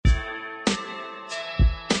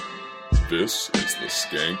This is the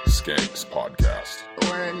Skank Skanks podcast.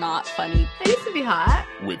 We're not funny. I used to be hot.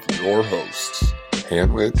 With your hosts,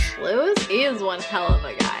 Hanwich, Lewis, he is one hell of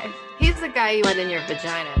a guy. He's the guy you let in your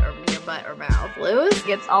vagina or your butt or mouth. Lewis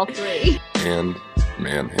gets all three. and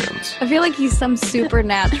Manhands. I feel like he's some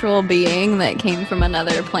supernatural being that came from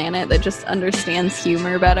another planet that just understands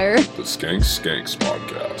humor better. The Skank Skanks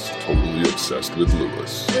podcast. Totally obsessed with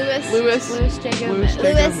Lewis. Lewis J. Gomez.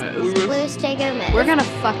 Louis J. Gomez. We're gonna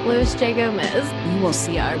fuck Louis J. Gomez. You will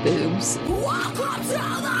see our boobs.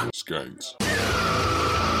 Skanks.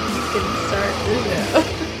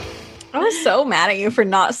 I was so mad at you for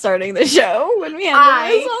not starting the show when we had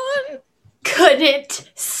Lewis on. couldn't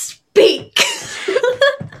speak.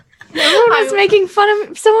 Everyone was making fun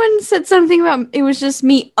of. Someone said something about it was just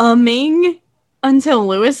me umming until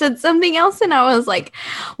Lewis said something else, and I was like,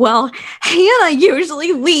 "Well, Hannah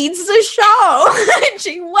usually leads the show, and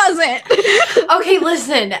she wasn't." Okay,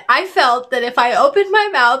 listen. I felt that if I opened my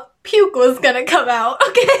mouth, puke was gonna come out.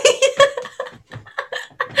 Okay.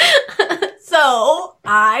 So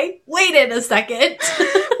I waited a second.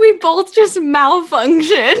 We both just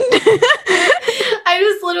malfunctioned. I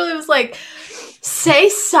just literally was like, say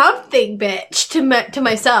something, bitch, to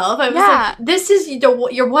myself. I was like, this is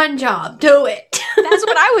your one job. Do it. That's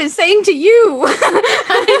what I was saying to you.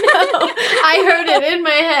 I know. I heard it in my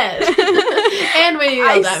head. And when you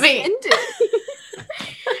yelled at me.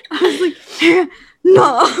 I was like,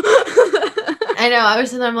 no. I know. I was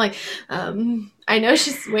sitting there, I'm like, I know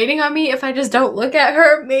she's waiting on me. If I just don't look at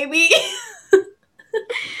her, maybe.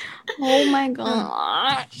 Oh my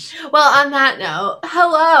gosh. Well, on that note,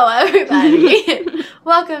 hello, everybody.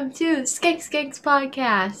 Welcome to Skank Skanks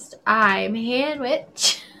podcast. I'm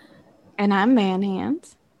Hanwich. And I'm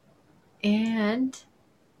Manhands. And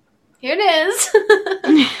here it is.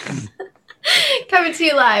 Coming to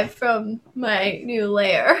you live from my new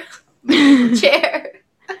lair. Chair.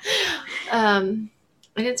 And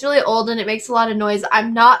it's really old and it makes a lot of noise.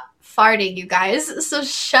 I'm not farting, you guys, so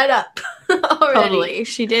shut up already. Totally.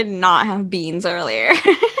 She did not have beans earlier.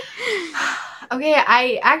 Okay,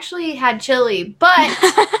 I actually had chili, but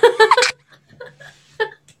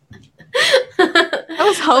I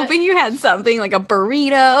was hoping you had something like a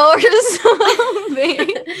burrito or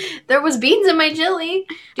something. There was beans in my chili.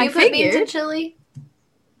 Do you I put beans in figured. chili?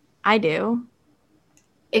 I do.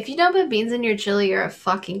 If you don't put beans in your chili, you're a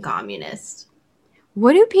fucking communist.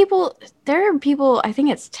 What do people... There are people... I think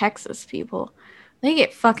it's Texas people. They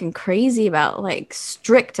get fucking crazy about, like,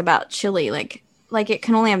 strict about chili. Like it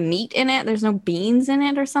can only have meat in it. There's no beans in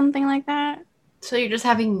it or something like that. So you're just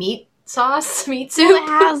having meat sauce? Meat Well, soup? it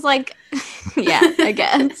has, like... yeah, I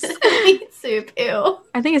guess. Meat soup, ew.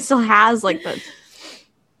 I think it still has, like, the...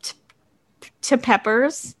 to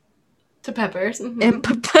peppers. To peppers. Mm-hmm. And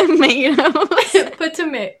tomatoes. Put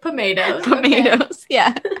tomatoes. Tomatoes,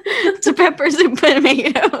 yeah. To peppers and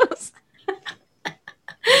tomatoes.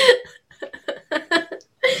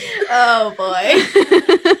 Oh, boy.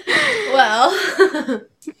 Well.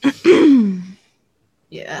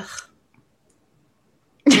 Yeah.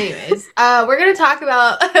 Anyways, we're going to talk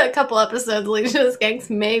about a couple episodes of Legion of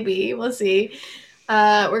Skanks. Maybe. We'll see.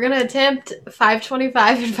 We're going to attempt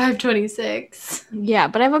 525 and 526. Yeah,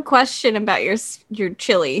 but I have a question about your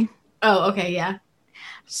chili. Oh, okay, yeah.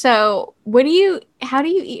 So, how do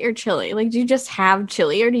you eat your chili? Like, do you just have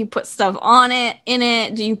chili, or do you put stuff on it, in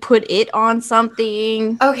it? Do you put it on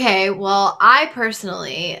something? Okay, well, I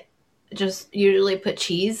personally just usually put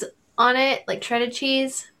cheese on it, like shredded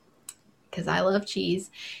cheese, because I love cheese.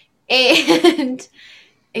 And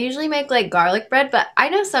I usually make, like, garlic bread, but I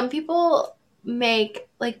know some people make,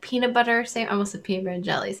 like, peanut butter I almost said peanut butter and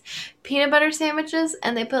jellies. Peanut butter sandwiches,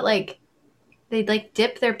 and they put, like, they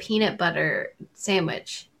dip their peanut butter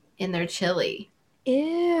sandwich in their chili.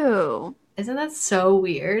 Ew. Isn't that so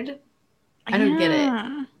weird? I don't get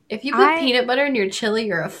it. If you put peanut butter in your chili,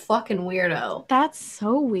 you're a fucking weirdo. That's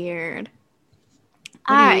so weird.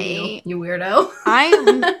 What do you weirdo?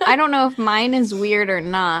 I don't know if mine is weird or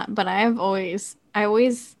not, but I always,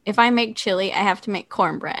 if I make chili, I have to make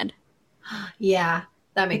cornbread. Yeah,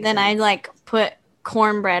 that makes sense. Then I, like, put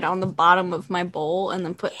cornbread on the bottom of my bowl and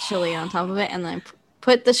then put chili on top of it and then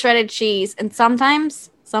put the shredded cheese and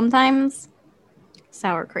sometimes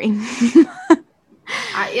sour cream.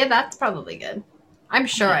 Yeah, that's probably good. I'm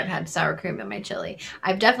sure I've had sour cream in my chili.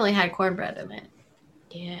 I've definitely had cornbread in it.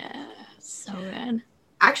 Yeah, so good.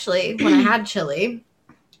 Actually, when I had chili,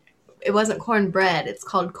 it wasn't cornbread. It's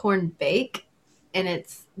called corn bake, and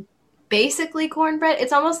it's basically cornbread.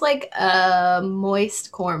 It's almost like a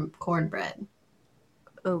moist cornbread.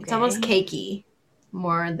 Okay. It's almost cakey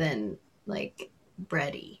more than, like,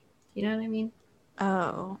 bready. You know what I mean?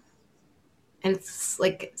 Oh. and it's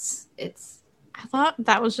like it's I thought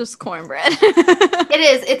that was just cornbread. it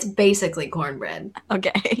is. It's basically cornbread.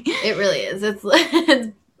 Okay. It really is. It's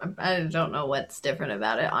I don't know what's different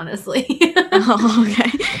about it, honestly. Oh,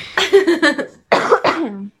 okay.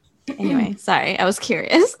 Anyway, sorry. I was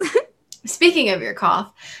curious. Speaking of your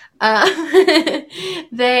cough,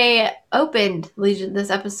 they opened this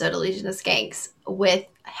episode of Legion of Skanks with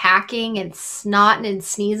hacking and snotting and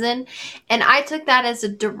sneezing, and I took that as a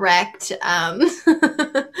direct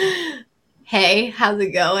hey, how's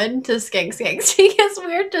it going to Skanks because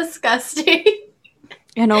we're disgusting.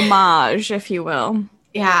 An homage, if you will.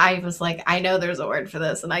 Yeah, I was like, I know there's a word for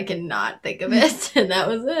this and I cannot think of it, and that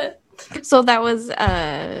was it. So that was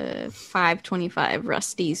 525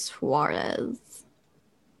 Rusty Suarez.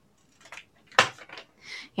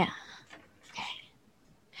 Yeah. Okay.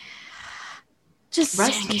 Just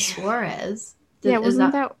Rusty Suarez. Yeah,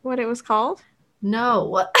 wasn't that what it was called? No,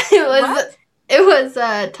 what it was. What? It was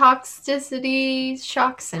toxicity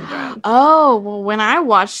shock syndrome. Oh, well, when I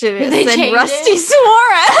watched it, They it said changed Rusty it?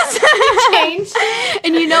 Suarez. Changed it?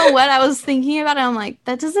 And you know what? I was thinking about it. I'm like,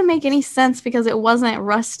 that doesn't make any sense because it wasn't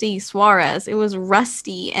Rusty Suarez. It was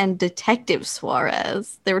Rusty and Detective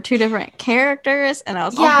Suarez. There were two different characters, and I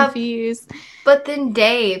was all confused. But then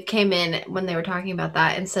Dave came in when they were talking about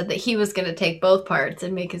that and said that he was going to take both parts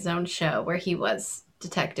and make his own show where he was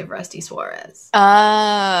Detective Rusty Suarez.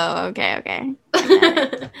 Oh, okay.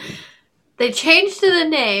 They changed to the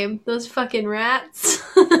name, those fucking rats.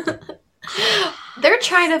 They're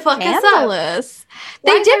trying to fuck us up. Scandalous.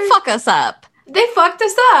 They did fuck us up. They fucked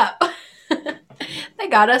us up. They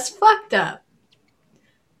got us fucked up.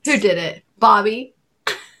 Who did it? Bobby?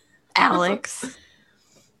 Alex.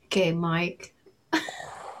 Okay, Mike.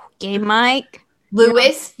 Gay Mike.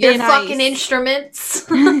 Lewis, your thin fucking ice. instruments.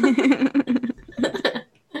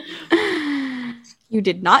 You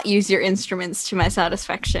did not use your instruments to my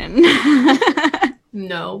satisfaction.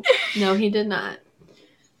 No, he did not.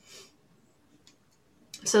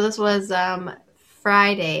 So this was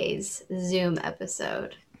Friday's Zoom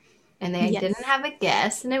episode, and they didn't have a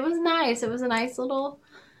guest, and it was nice. It was a nice little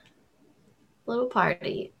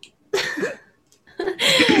party.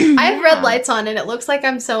 I have red lights on, and it looks like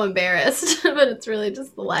I'm so embarrassed, but it's really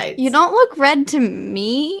just the lights. You don't look red to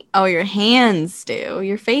me. Oh, your hands do.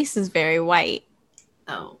 Your face is very white.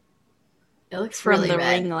 Oh, it looks From really the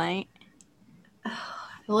red. ring light. I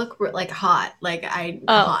look like hot. Like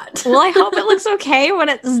hot. Well, I hope it looks okay when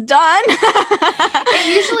it's done.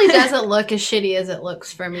 It usually doesn't look as shitty as it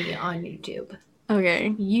looks for me on YouTube. Okay.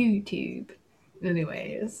 YouTube.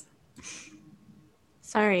 Anyways.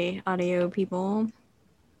 Sorry, audio people.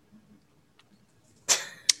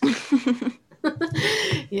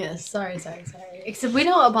 Yes, sorry. Except we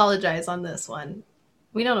don't apologize on this one.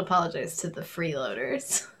 We don't apologize to the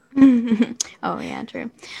freeloaders. Oh, yeah,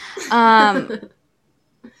 true.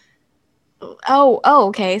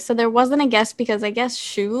 Okay. So there wasn't a guest because I guess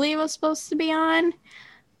Shuli was supposed to be on.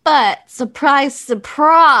 But surprise,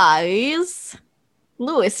 surprise,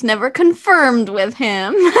 Lewis never confirmed with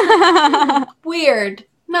him. Weird.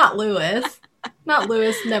 Not Lewis. Not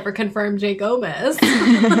Lewis never confirmed Jay Gomez.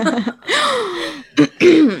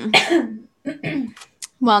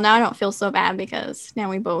 Well, now I don't feel so bad because now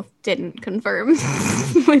we both didn't confirm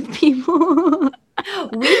with people.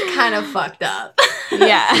 We kind of fucked up.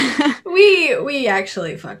 Yeah. We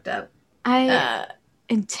actually fucked up. I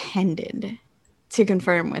intended to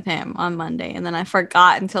confirm with him on Monday, and then I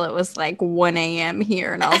forgot until it was like 1 a.m.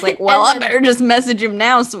 here, and I was like, well, I better just message him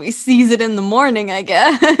now so he sees it in the morning, I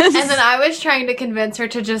guess. And then I was trying to convince her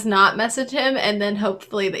to just not message him, and then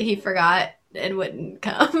hopefully that he forgot and wouldn't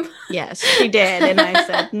come. Yes, she did, and I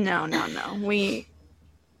said, no, we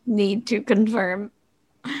need to confirm.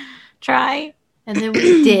 Try. And then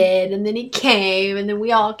we did, and then he came, and then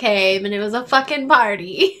we all came, and it was a fucking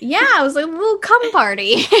party. Yeah, it was a little cum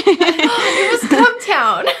party. It was Cum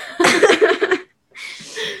Town.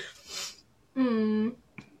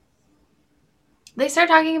 They start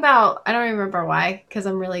talking about, I don't remember why, because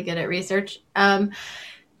I'm really good at research.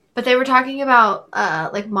 But they were talking about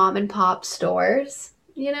like mom and pop stores,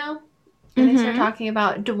 you know? And they start talking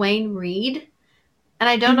about Dwayne Reed. And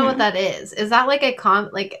I don't know what that is. Is that like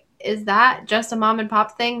is that just a mom and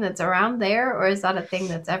pop thing that's around there, or is that a thing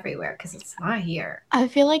that's everywhere? Because it's not here. I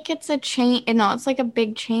feel like it's a chain. No, it's like a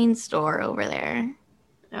big chain store over there.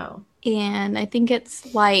 Oh. And I think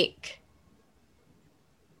it's like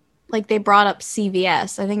they brought up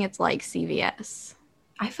CVS. I think it's like CVS.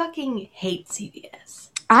 I fucking hate CVS.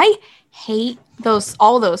 I hate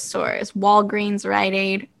all those stores. Walgreens, Rite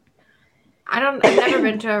Aid. I've never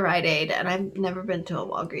been to a Rite Aid, and I've never been to a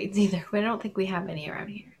Walgreens either. I don't think we have any around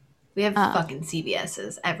here. We have fucking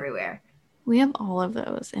CVS's everywhere. We have all of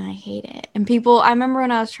those, and I hate it. And people, I remember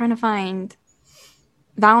when I was trying to find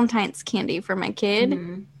Valentine's candy for my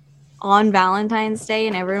kid on Valentine's Day,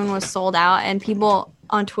 and everyone was sold out, and people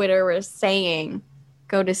on Twitter were saying,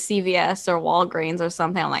 go to CVS or Walgreens or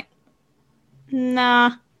something. I'm like,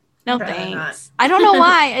 nah, no thanks. Not. I don't know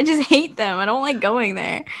why. I just hate them. I don't like going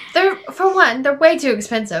there. They're way too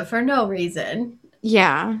expensive for no reason.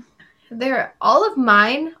 Yeah. All the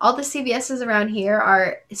CVS's around here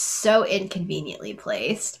are so inconveniently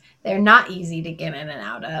placed. They're not easy to get in and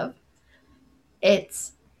out of.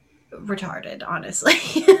 It's retarded, honestly.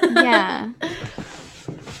 Yeah.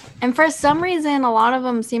 And for some reason, a lot of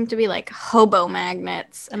them seem to be like hobo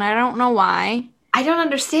magnets, and I don't know why. I don't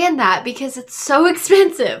understand that because it's so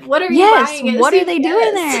expensive. What are you buying? Yes, what are they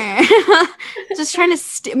doing there? Just trying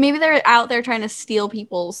to maybe they're out there trying to steal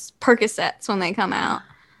people's Percocets when they come out.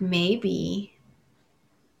 Maybe.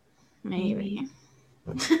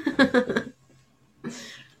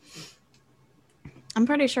 I'm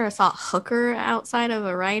pretty sure I saw a hooker outside of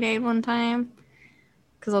a Rite Aid one time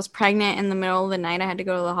because I was pregnant in the middle of the night. I had to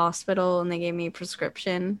go to the hospital and they gave me a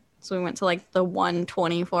prescription. So we went to like the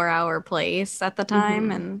 24-hour place at the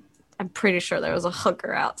time, and I'm pretty sure there was a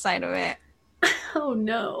hooker outside of it. Oh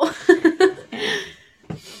no.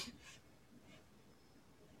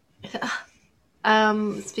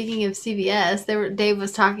 Speaking of CVS, Dave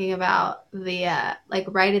was talking about the like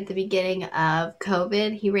right at the beginning of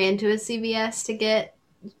COVID, he ran to a CVS to get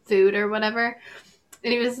food or whatever,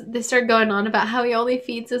 and they started going on about how he only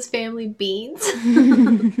feeds his family beans.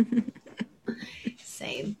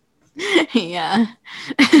 Same. Yeah.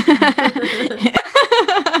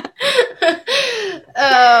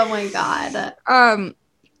 Oh my god.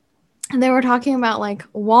 They were talking about like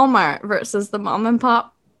Walmart versus the mom and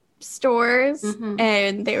pop stores,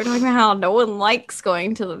 and they were talking about how no one likes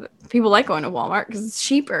going to people like going to Walmart because it's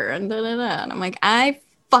cheaper and da-da-da. And I'm like, I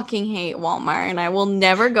fucking hate Walmart and I will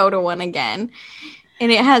never go to one again.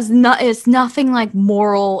 And it's nothing like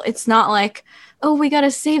moral. It's not like, oh, we gotta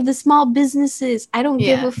save the small businesses. I don't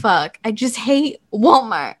give a fuck. I just hate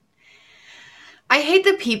Walmart. I hate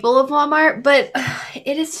the people of Walmart, but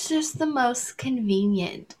it is just the most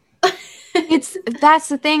convenient. That's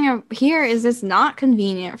the thing here is it's not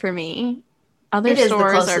convenient for me. Other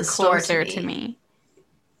stores are closer to me.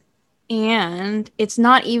 And it's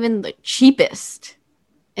not even the cheapest.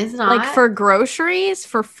 It's not? Like for groceries,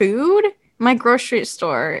 for food, my grocery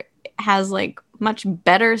store has like much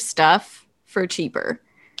better stuff for cheaper.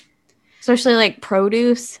 Especially like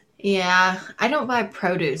produce. Yeah, I don't buy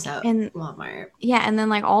produce at Walmart. Yeah, and then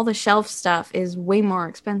like all the shelf stuff is way more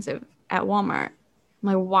expensive at Walmart.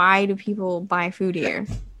 Like, why do people buy food here?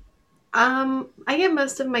 I get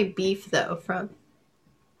most of my beef though from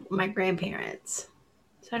my grandparents,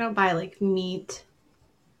 so I don't buy like meat.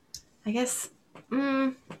 I guess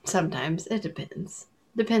sometimes it depends.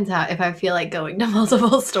 Depends if I feel like going to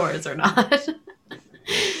multiple stores or not.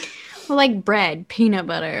 Well, like bread, peanut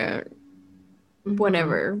butter,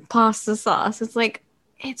 whatever, pasta sauce. It's like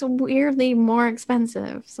it's weirdly more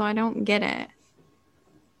expensive, so I don't get it.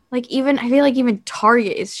 Like I feel like even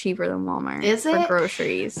Target is cheaper than Walmart. Is it? For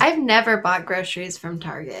groceries. I've never bought groceries from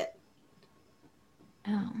Target.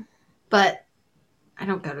 Oh. But I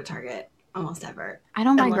don't go to Target almost ever. I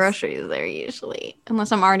don't buy groceries there usually.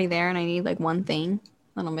 Unless I'm already there and I need like one thing.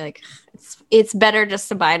 Then I'll be like, it's better just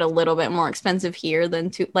to buy it a little bit more expensive here than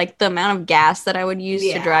to like the amount of gas that I would use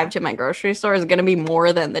to drive to my grocery store is going to be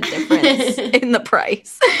more than the difference in the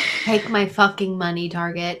price. Take my fucking money,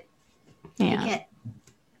 Target. Yeah. Take it.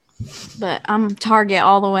 But I'm Target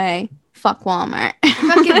all the way. Fuck Walmart.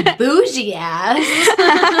 Fucking bougie ass.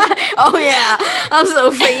 Oh yeah. I'm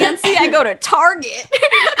so fancy. I go to Target.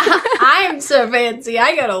 I'm so fancy.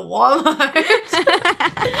 I go to Walmart.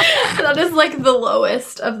 That is like the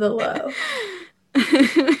lowest of the low.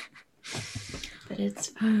 But it's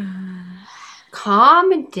fine.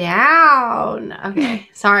 Calm down. Okay.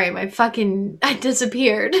 Sorry, I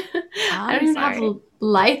disappeared. I don't even have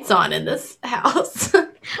lights on in this house.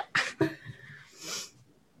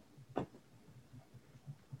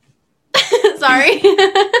 Sorry.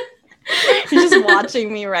 You're just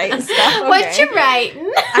watching me write stuff. Okay. What you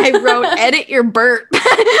writing? I wrote edit your burp.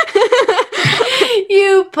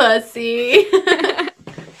 You pussy.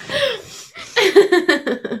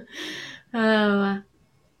 Oh.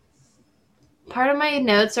 Part of my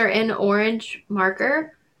notes are in orange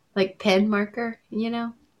marker, like pen marker, you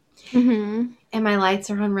know? Mm-hmm. And my lights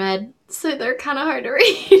are on red, so they're kind of hard to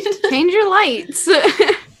read. Change your lights.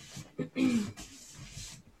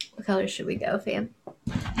 What color should we go, fam?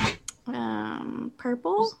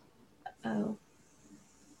 Purple? Oh.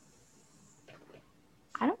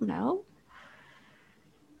 I don't know.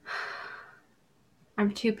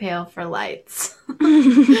 I'm too pale for lights. What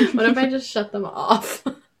if I just shut them off?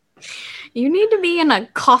 You need to be in a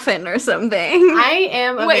coffin or something. I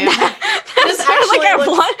am a vampire. That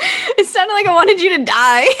it sounded like I wanted you to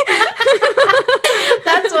die.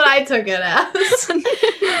 That's what I took it as.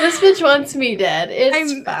 This bitch wants me dead.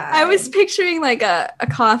 It's fine. I was picturing like a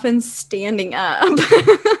coffin standing up. And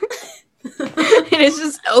it's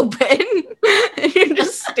just open. And you're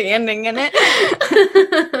just standing in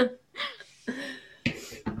it.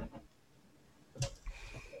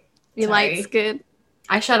 Your light's good.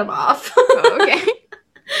 I shut them off. Oh, okay.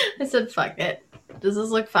 I said, fuck it. Does this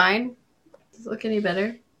look fine? Does it look any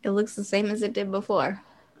better? It looks the same as it did before.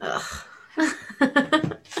 Ugh.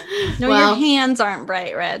 No, your hands aren't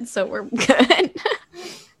bright red, so we're good.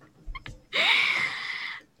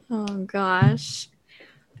 Oh, gosh.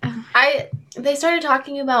 They started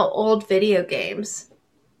talking about old video games.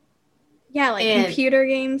 Yeah, like computer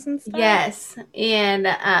games and stuff. Yes. And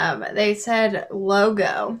they said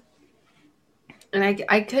Logo. And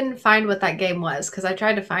I couldn't find what that game was because I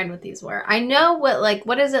tried to find what these were. I know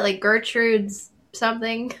what is it, like Gertrude's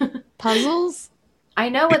something? Puzzles? I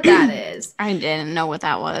know what that is. I didn't know what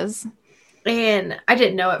that was. And I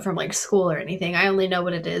didn't know it from like school or anything. I only know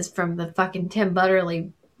what it is from the fucking Tim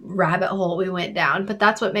Butterly rabbit hole we went down. But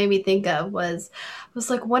that's what made me think of was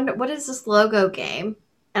like, what is this Logo game?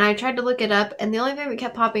 And I tried to look it up, and the only thing that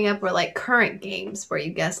kept popping up were like current games where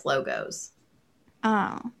you guess logos.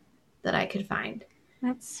 Oh. That I could find.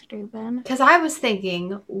 That's stupid. Because I was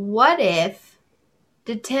thinking, what if,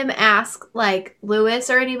 did Tim ask like Lewis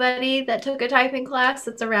or anybody that took a typing class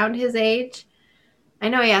that's around his age? I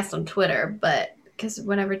know he asked on Twitter, but because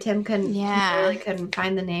whenever Tim couldn't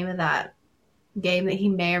find the name of that game that he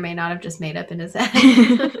may or may not have just made up in his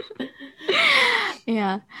head.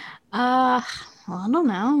 Yeah. Well, I don't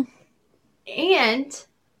know. And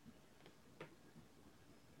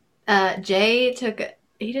Jay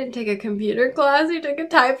he didn't take a computer class, he took a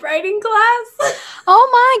typewriting class. Oh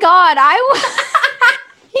my god,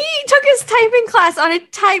 he took his typing class on a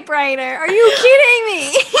typewriter. Are you kidding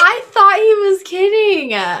me? I thought he was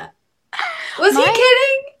kidding. Was he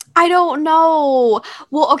kidding? I don't know.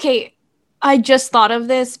 Well, okay, I just thought of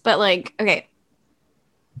this, but like, okay.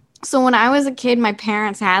 So when I was a kid, my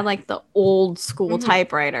parents had like the old school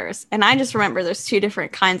typewriters. And I just remember there's two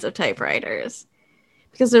different kinds of typewriters.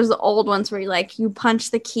 Because there's the old ones where you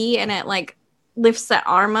punch the key and it like lifts that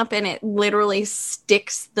arm up and it literally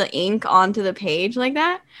sticks the ink onto the page like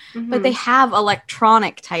that. But they have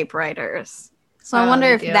electronic typewriters. So I wonder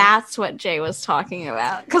if that's what Jay was talking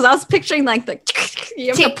about. Because I was picturing like you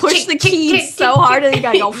have to push the keys so hard and you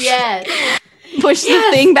gotta go push the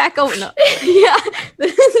thing back over. No. Yeah.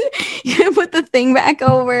 You put the thing back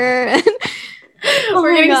over. And,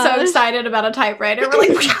 we're getting so excited about a typewriter. We're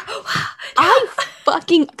like,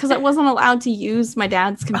 because I wasn't allowed to use my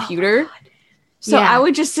dad's computer. So I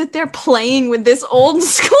would just sit there playing with this old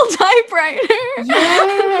school typewriter.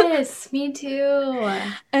 Yes, me too.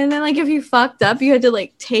 And then like if you fucked up, you had to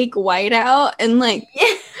like take white out and like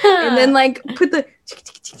and then like put the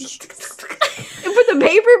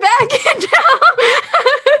paper back in down.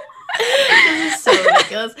 This is so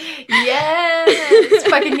ridiculous. Yes,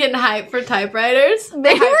 fucking getting hyped for typewriters.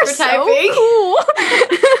 They were so cool.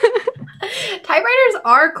 Typewriters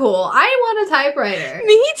are cool. I want a typewriter.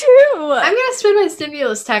 Me too. I'm gonna spend my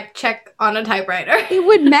stimulus check on a typewriter. It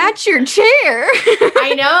would match your chair.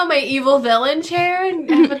 I know, my evil villain chair, and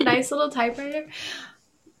have a nice little typewriter.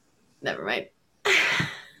 Never mind.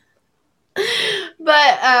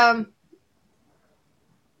 But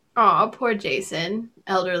poor Jason,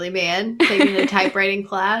 elderly man, taking a typewriting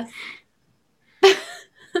class.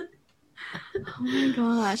 Oh my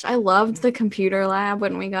gosh, I loved the computer lab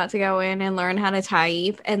when we got to go in and learn how to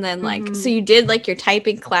type. And then like, so you did like your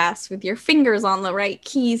typing class with your fingers on the right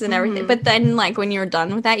keys and everything. But then like when you were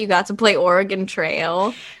done with that, you got to play Oregon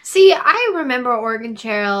Trail. See, I remember Oregon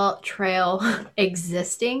Trail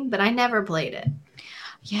existing, but I never played it.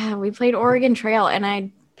 Yeah, we played Oregon Trail, and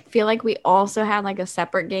I feel like we also had like a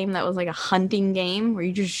separate game that was like a hunting game where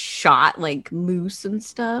you just shot like moose and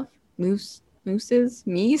stuff. Moose.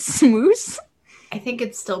 I think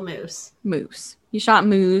it's still moose. Moose. You shot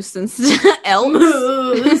moose and elk.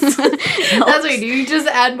 Moose. That's what you do. You just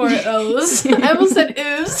add more O's. I almost said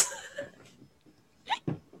ooze.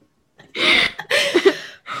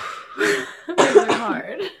 Those are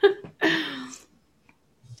hard.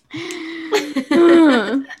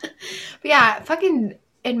 But yeah, fucking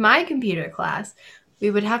in my computer class,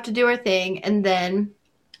 we would have to do our thing, and then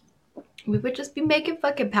we would just be making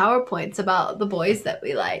fucking PowerPoints about the boys that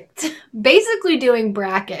we liked. Basically doing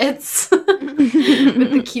brackets with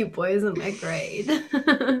the cute boys in my grade.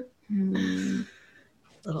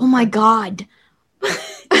 Oh my god.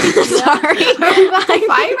 Sorry. Are we about to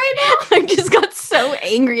fight right now? I just got so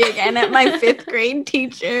angry again at my 5th grade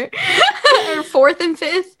teacher. Or 4th and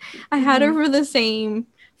 5th. I had her for the same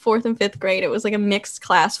 4th and 5th grade. It was like a mixed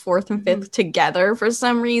class 4th and 5th together for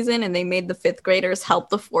some reason, and they made the 5th graders help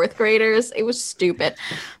the 4th graders. It was stupid.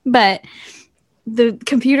 But the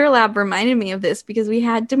computer lab reminded me of this because we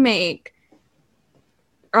had to make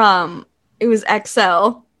it was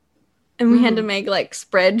Excel, and we had to make like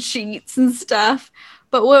spreadsheets and stuff.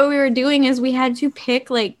 But what we were doing is we had to pick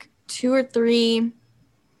like 2 or 3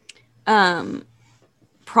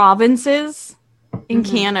 provinces in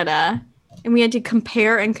Canada, and we had to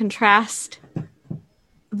compare and contrast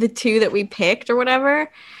the 2 that we picked or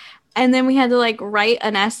whatever. And then we had to like write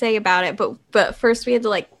an essay about it. But first we had to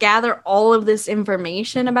like gather all of this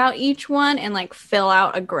information about each one and like fill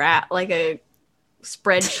out a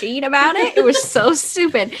spreadsheet about it. It was so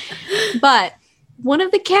stupid. But one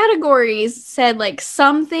of the categories said like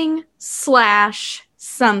something /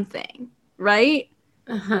 something, right?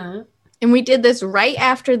 Uh-huh. And we did this right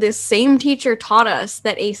after this same teacher taught us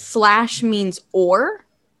that a / means or.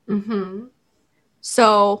 Mm-hmm.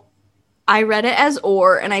 So I read it as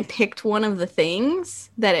or, and I picked one of the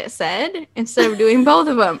things that it said instead of doing both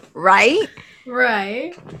of them, right?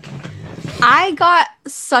 Right. I got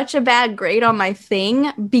such a bad grade on my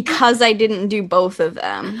thing because I didn't do both of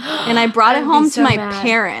them. And I brought it I'd be home to so my mad.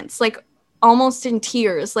 parents, like almost in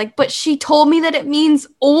tears. Like, but she told me that it means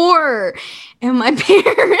or. And my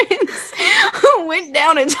parents went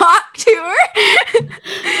down and talked to her.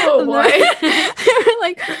 Oh, boy. They were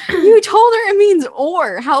like, you told her it means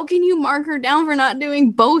or. How can you mark her down for not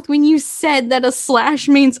doing both when you said that a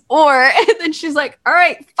 / means or? And then she's like, all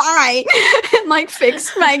right, fine. And like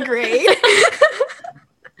fixed my grade.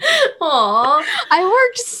 Aw. I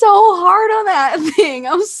worked so hard on that thing.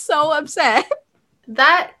 I was so upset.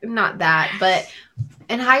 Not that, but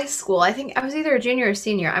in high school, I think I was either a junior or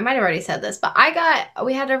senior. I might have already said this, but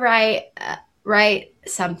we had to write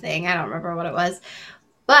something. I don't remember what it was,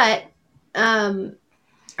 but I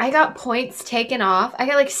got points taken off. I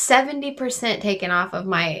got like 70% taken off of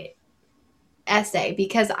my essay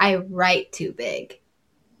because I write too big.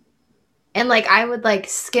 And like I would like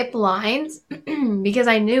skip lines because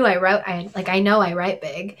I know I write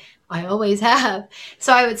big. I always have.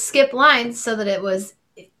 So I would skip lines so that it was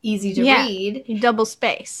easy to read. You double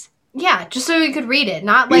space. Yeah, just so you could read it.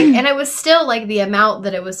 Not like, and it was still like the amount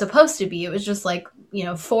that it was supposed to be. It was just like,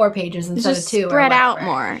 4 pages instead of 2. Spread out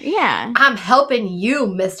more. Yeah. I'm helping you,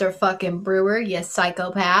 Mr. fucking Brewer, you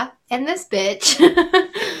psychopath. And this bitch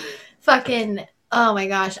fucking, oh my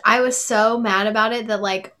gosh. I was so mad about it that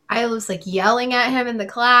like, I was like yelling at him in the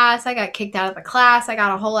class. I got kicked out of the class. I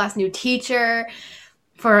got a whole ass new teacher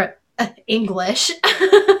for English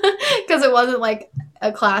because it wasn't like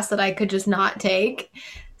a class that I could just not take.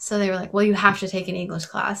 So they were like, well, you have to take an English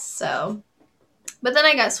class. So, but then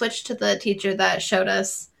I got switched to the teacher that showed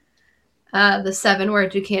us the 7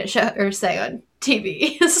 words you can't show or say on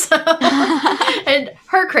TV. So, and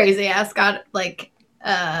her crazy ass got like,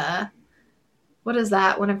 what is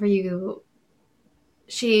that? Whenever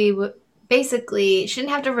she didn't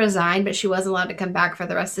have to resign, but she was allowed to come back for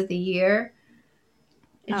the rest of the year.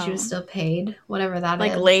 And she was still paid, whatever that is.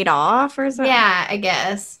 Like laid off or something? Yeah, I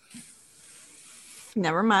guess.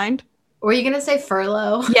 Never mind. Were you going to say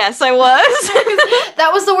furlough? Yes, I was.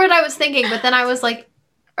 That was the word I was thinking, but then I was like,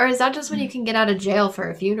 or is that just when you can get out of jail for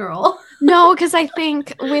a funeral? No, because I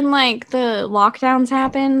think when like the lockdowns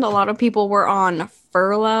happened, a lot of people were on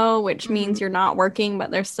furlough, which means you're not working, but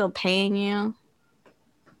they're still paying you.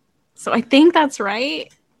 So I think that's right.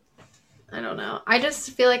 I don't know. I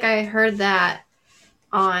just feel like I heard that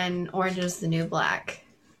on Orange is the New Black.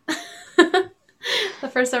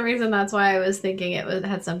 For some reason, that's why I was thinking it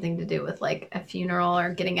had something to do with like a funeral or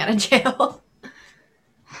getting out of jail.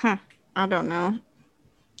 Huh. I don't know.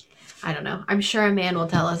 I don't know. I'm sure a man will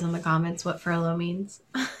tell us in the comments what furlough means.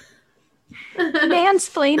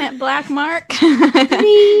 Mansplain it, Black Mark.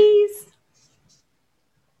 Please.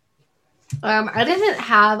 I didn't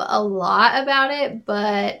have a lot about it,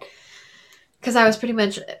 but because I was pretty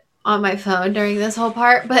much on my phone during this whole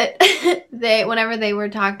part, but whenever they were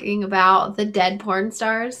talking about the dead porn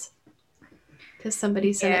stars, because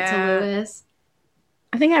somebody sent it to Lewis.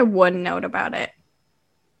 I think I had one note about it.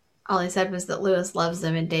 All I said was that Lewis loves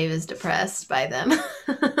them and Dave is depressed by them.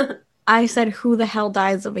 I said, who the hell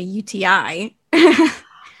dies of a UTI?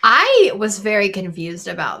 I was very confused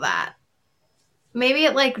about that. maybe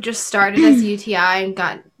it like just started as a UTI and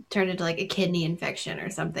got turned into like a kidney infection or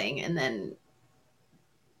something, and then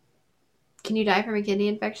can you die from a kidney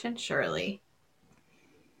infection? Surely.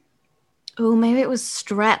 Oh, maybe it was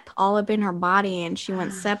strep all up in her body and she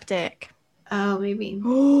went septic. Oh, maybe.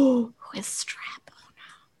 Oh, with strep. Oh,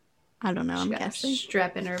 no. I don't know. She I'm got guessing.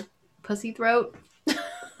 strep in her pussy throat.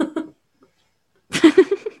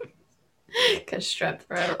 Because strep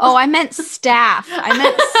throat. Oh, I meant staph. I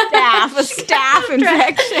meant staph. A staph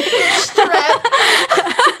infection. Strep.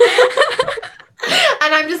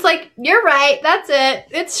 And I'm just like, you're right. That's it.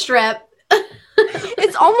 It's strep.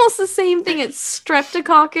 It's almost the same thing. It's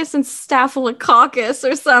streptococcus and staphylococcus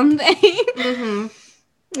or something. Mm-hmm.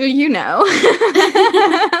 You know.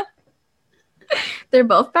 They're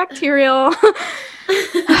both bacterial.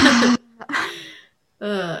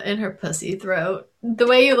 In her pussy throat. The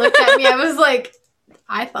way you looked at me, I was like,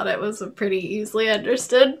 I thought it was pretty easily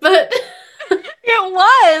understood, but It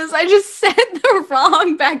was. I just said the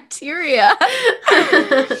wrong bacteria.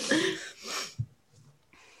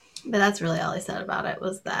 But that's really all I said about it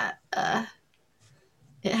was that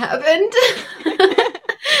it happened.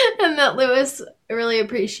 And that Lewis really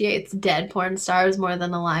appreciates dead porn stars more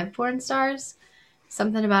than alive porn stars.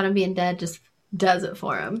 Something about him being dead just does it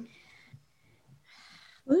for him.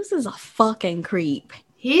 This is a fucking creep.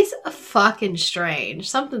 He's a fucking strange.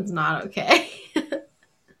 Something's not okay.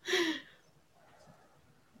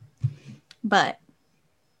 But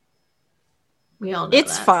We all know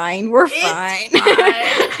it's that. fine. We're It's fine.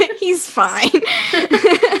 fine. He's fine.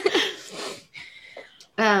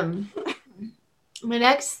 My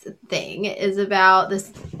next thing is about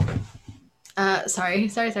this. Sorry.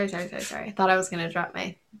 I thought I was gonna drop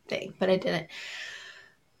my thing, but I didn't.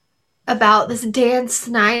 About this Dan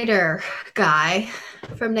Snyder guy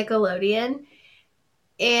from Nickelodeon,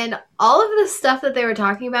 and all of the stuff that they were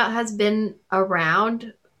talking about has been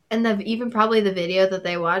around, and even probably the video that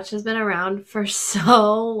they watched has been around for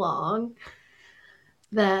so long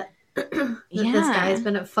that, that this guy has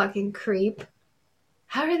been a fucking creep.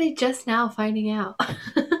 How are they just now finding out?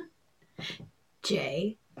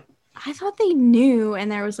 Jay. I thought they knew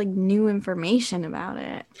and there was like new information about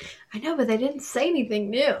it. I know, but they didn't say anything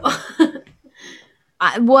new.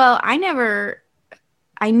 I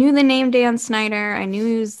knew the name Dan Snyder. I knew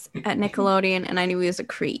he was at Nickelodeon and I knew he was a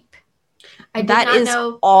creep. That is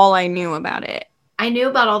all I knew about it. I knew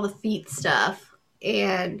about all the feet stuff.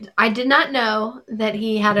 And I did not know that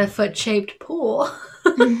he had a foot-shaped pool.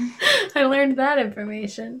 I learned that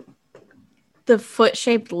information. The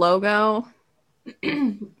foot-shaped logo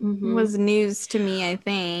Mm-hmm. was news to me, I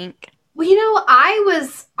think. Well, you know,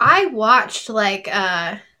 I watched like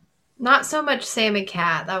not so much Sam and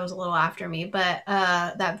Cat, that was a little after me, but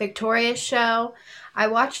that Victorious show, I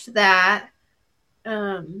watched that.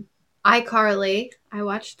 iCarly, I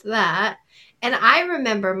watched that. And I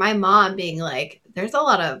remember my mom being like, there's a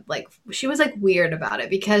lot of, like, she was, like, weird about it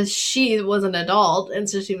because she was an adult. And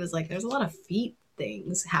so she was like, there's a lot of feet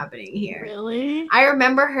things happening here. Really? I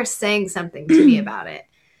remember her saying something to me about it.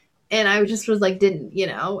 And I just was like, didn't, you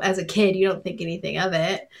know, as a kid, you don't think anything of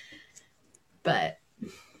it. But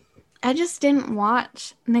I just didn't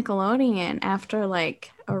watch Nickelodeon after,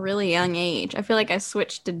 like, a really young age. I feel like I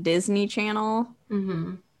switched to Disney Channel.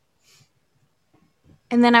 mm-hmm.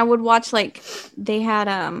 And then I would watch, like, they had,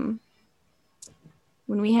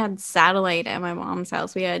 when we had satellite at my mom's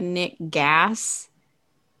house, we had Nick Gas,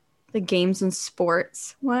 the games and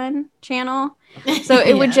sports one channel. So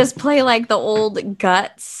it would just play, like, the old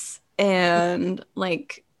Guts and,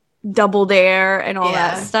 like, Double Dare and all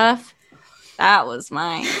that stuff. That was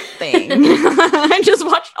my thing. I just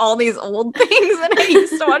watched all these old things that I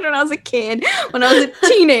used to watch when I was a kid, when I was a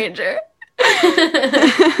teenager.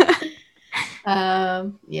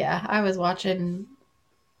 Yeah, I was watching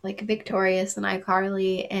like Victorious and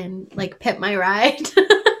iCarly and like Pimp My Ride.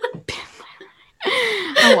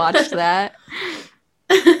 I watched that.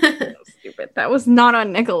 So stupid. That was not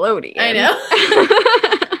on Nickelodeon. I know.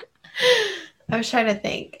 I was trying to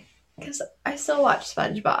think because I still watch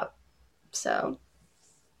SpongeBob. So,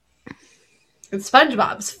 and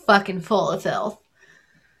SpongeBob's fucking full of filth.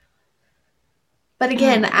 But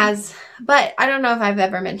again, but I don't know if I've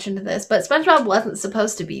ever mentioned this, but SpongeBob wasn't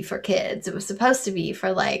supposed to be for kids. It was supposed to be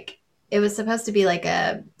for like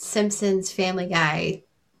a Simpsons, Family Guy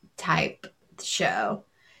type show.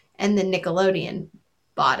 And then Nickelodeon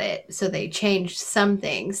bought it. So they changed some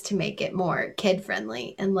things to make it more kid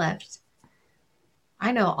friendly and left.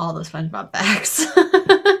 I know all the SpongeBob facts.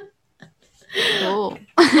 Cool.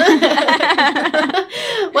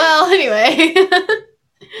 Well, anyway.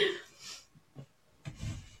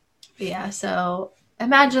 Yeah, so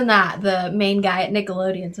Imagine that. The main guy at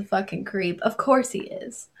Nickelodeon's a fucking creep. Of course he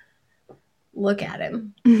is. Look at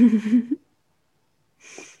him.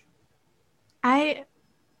 I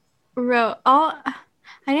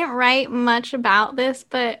didn't write much about this,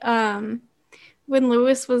 but when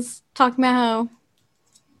Lewis was talking about how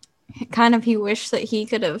kind of he wished that he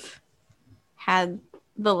could have had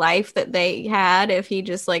the life that they had if he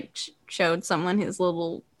just like showed someone his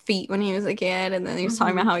little feet when he was a kid, and then he was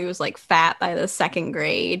talking about how he was like fat by the second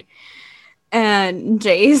grade. And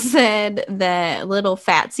Jay said that little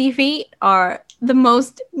fatsy feet are the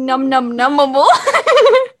most numbable.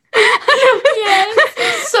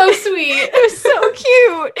 Yes, so sweet. It was so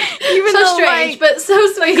cute. Even so though, strange, like, but so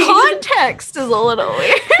sweet. the context is a little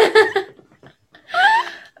weird.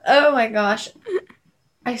 Oh my gosh.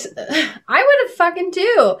 I would have fucking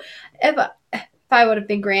too. If I would have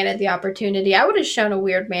been granted the opportunity, I would have shown a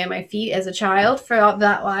weird man my feet as a child for all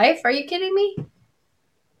that life. Are you kidding me?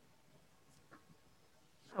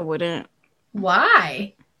 I wouldn't.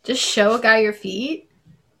 Why? Just show a guy your feet?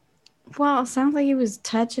 Well, it sounds like he was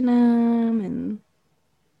touching them, and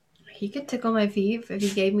He could tickle my feet if he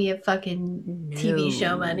gave me a fucking TV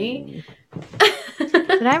show money.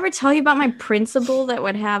 did I ever tell you about my principal that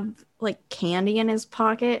would have like candy in his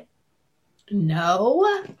pocket?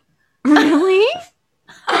 No. Really?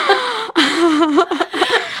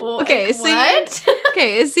 Okay, so what?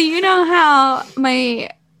 Okay, so you know how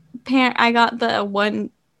I got the one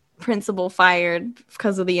principal fired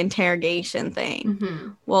because of the interrogation thing. Mm-hmm.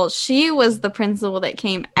 Well, she was the principal that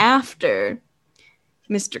came after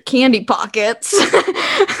Mr. Candy Pockets. The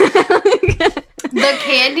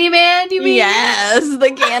Candy Man, you mean? Yes,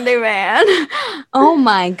 the Candy Man. Oh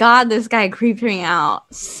my god, this guy creeped me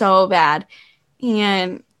out so bad.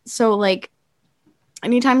 And so like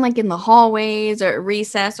anytime like in the hallways or at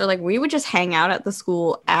recess, or like we would just hang out at the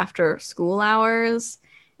school after school hours.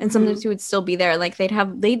 And sometimes he would still be there. Like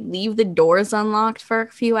they'd leave the doors unlocked for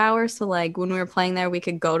a few hours. So like when we were playing there, we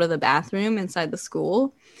could go to the bathroom inside the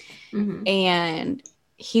school. Mm-hmm. And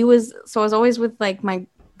I was always with like my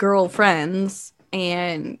girlfriends,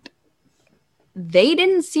 and they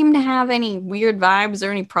didn't seem to have any weird vibes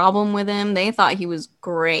or any problem with him. They thought he was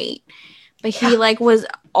great. But he like was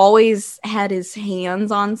always had his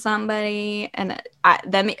hands on somebody, and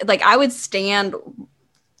I would stand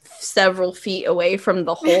several feet away from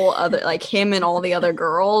the whole other, like him and all the other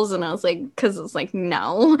girls, and I was like, because it's like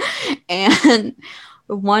no. And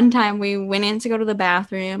one time we went in to go to the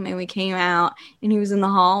bathroom, and we came out, and he was in the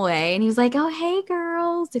hallway, and he was like, "Oh hey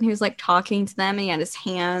girls," and he was like talking to them, and he had his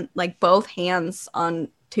hand, like both hands on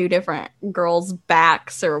two different girls'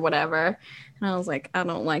 backs or whatever. And I was like, I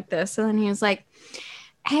don't like this. And then he was like,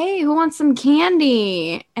 "Hey, who wants some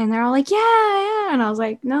candy?" And they're all like, yeah. And I was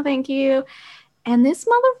like, no thank you. And this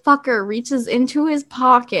motherfucker reaches into his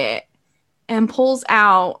pocket and pulls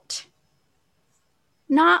out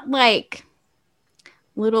not like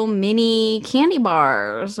little mini candy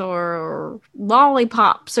bars or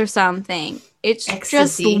lollipops or something. It's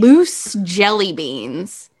Ecstasy. just loose jelly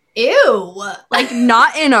beans. Ew. Like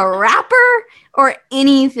not in a wrapper or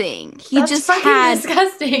anything. He That's just fucking had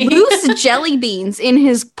disgusting. loose jelly beans in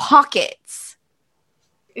his pockets.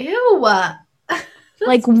 Ew.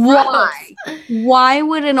 Like, why? Why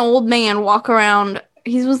would an old man walk around?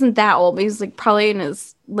 He wasn't that old, but he's like probably in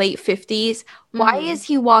his late 50s. Why is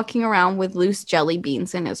he walking around with loose jelly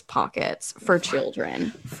beans in his pockets for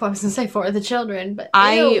children? I was gonna say for the children, but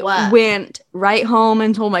I went right home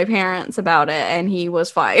and told my parents about it, and he was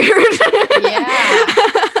fired. Yeah.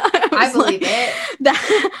 I believe it.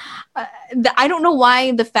 I don't know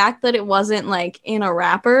why the fact that it wasn't like in a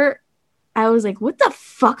wrapper, I was like, what the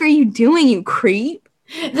fuck are you doing, you creep?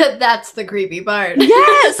 That's the creepy part.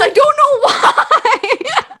 Yes, I don't know why.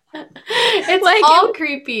 It's like, all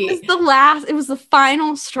creepy. It was the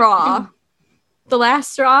final straw. The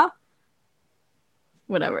last straw?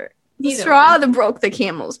 Whatever. The Either straw one. that broke the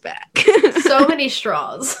camel's back. So many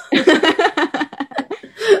straws.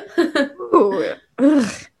 Ooh.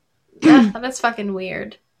 Ugh. Yeah, that's fucking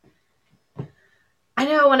weird. I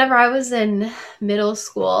know whenever I was in middle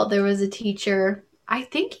school, there was a teacher. I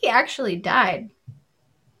think he actually died.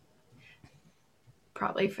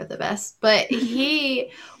 Probably for the best. But he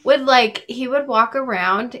would walk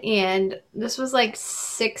around, and this was like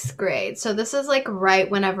 6th grade. So this is like right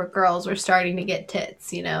whenever girls were starting to get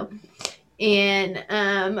tits, you know? And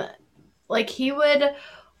like he would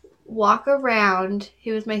walk around. He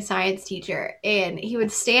was my science teacher, and he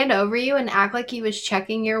would stand over you and act like he was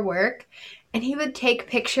checking your work, and he would take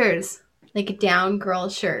pictures like down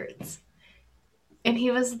girls' shirts. And he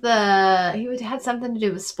had something to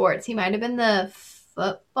do with sports. He might have been the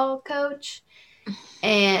football coach.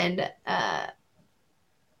 And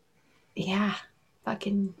yeah,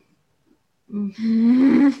 fucking.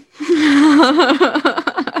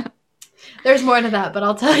 There's more to that, but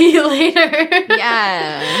I'll tell you later.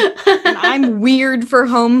 Yeah. And I'm weird for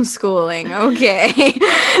homeschooling. Okay.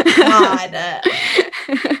 God.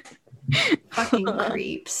 Fucking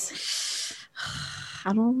creeps.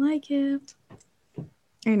 I don't like it.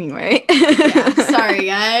 Anyway. Yeah, sorry,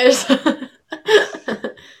 guys.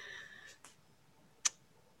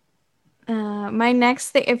 My next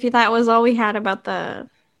thing, if that was all we had about the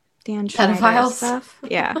Dan Schneider Pedophiles stuff.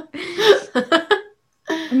 Yeah.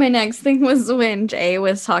 My next thing was when Jay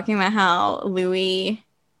was talking about how Louis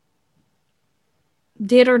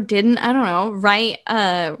did or didn't, I don't know, write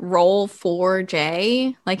a role for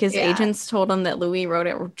Jay. Like his agents told him that Louis wrote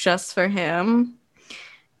it just for him.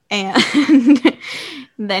 And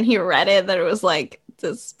then he read it that it was like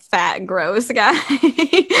this fat, gross guy.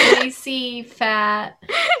 Greasy, fat,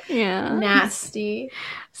 nasty.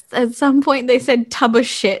 At some point they said tub of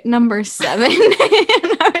shit number 7. And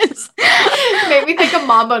made me think of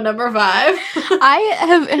Mambo number 5.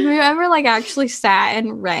 have you ever like actually sat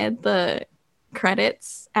and read the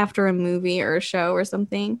credits after a movie or a show or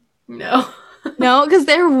something? No, because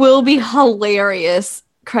there will be hilarious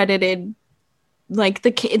credited, like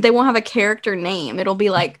they won't have a character name. It'll be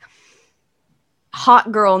like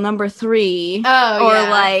hot girl number 3 or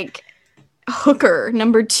like hooker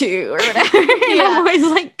number 2 or whatever. And I'm always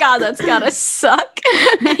like, God, that's gotta suck.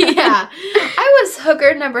 Yeah, I was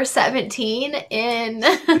hooker number 17 in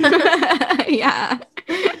yeah.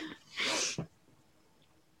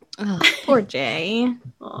 Ugh, poor Jay.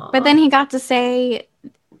 Aww. But then he got to say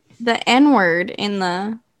the N-word in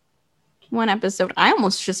the one episode. I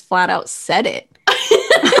almost just flat out said it.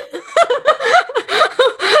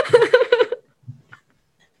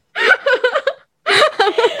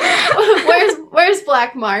 Where's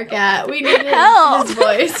Black Mark at? We need his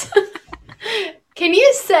voice. Can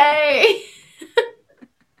you say?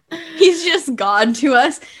 He's just God to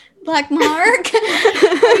us. Black Mark.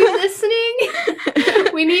 Are you listening?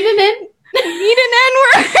 We need an N-word.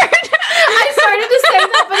 I started to say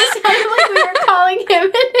that, but it sounded like we were calling him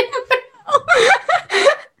an N-word.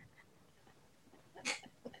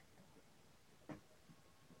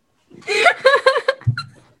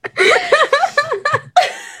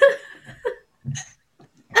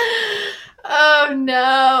 Oh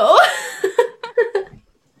no.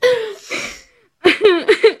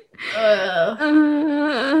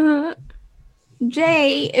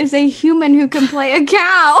 Jay is a human who can play a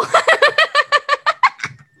cow.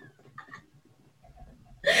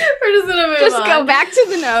 We're just gonna move on. Just go back to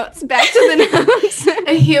the notes. Back to the notes.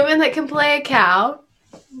 A human that can play a cow.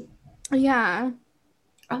 Yeah.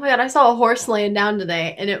 Oh my God, I saw a horse laying down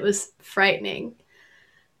today and it was frightening.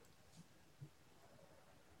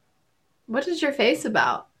 What is your face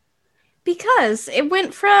about? Because it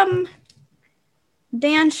went from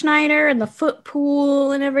Dan Schneider and the foot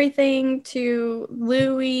pool and everything to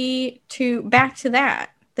Louis to back to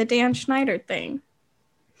that, the Dan Schneider thing.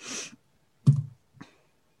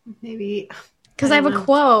 Maybe. Because I have a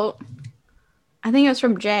quote. I think it was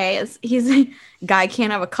from Jay. He's like, guy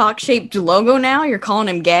can't have a cock-shaped logo now? You're calling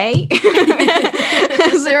him gay?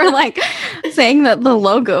 Because they were like saying that the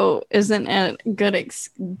logo isn't a good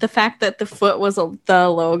the fact that the foot was the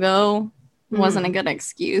logo wasn't a good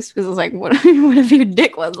excuse, because it was like, what if your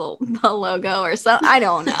dick was the logo or something? I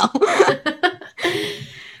don't know.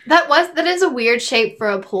 That is a weird shape for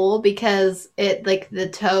a pool, because it, like, the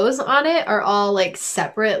toes on it are all like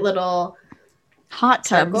separate little hot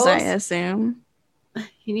tubs, circles. I assume.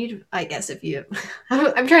 You need, I guess, if you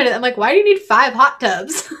I'm like, why do you need 5 hot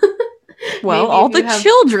tubs? Well, all the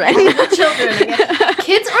children.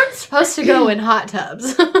 Kids aren't supposed to go in hot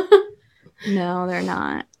tubs. No, they're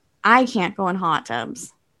not. I can't go in hot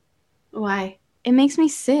tubs. Why? It makes me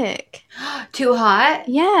sick. Too hot?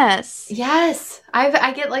 Yes. Yes.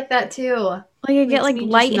 I get like that too. Like I get like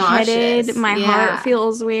lightheaded. My heart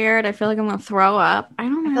feels weird. I feel like I'm gonna throw up. I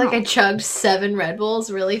don't know. I feel like I chugged 7 Red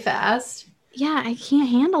Bulls really fast. Yeah, I can't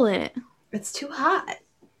handle it. It's too hot.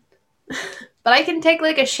 But I can take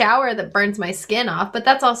like a shower that burns my skin off, but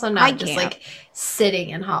that's also not just like sitting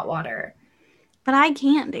in hot water. But I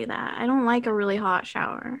can't do that. I don't like a really hot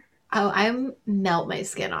shower. Oh, I melt my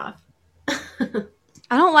skin off.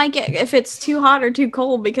 I don't like it if it's too hot or too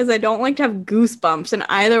cold, because I don't like to have goosebumps. And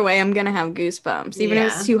either way, I'm going to have goosebumps. Even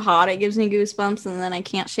if it's too hot, it gives me goosebumps. And then I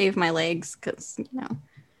can't shave my legs because,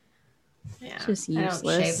 it's just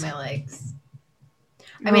useless. I don't shave my legs.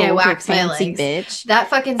 I mean, I wax my legs. Bitch. That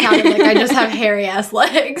fucking sounded like I just have hairy ass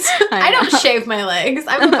legs. I don't shave my legs.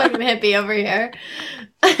 I'm a fucking hippie over here.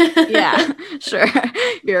 Yeah, sure.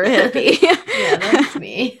 You're a hippie. Yeah, that's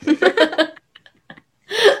me.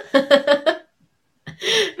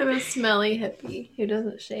 I'm a smelly hippie who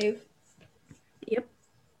doesn't shave. Yep.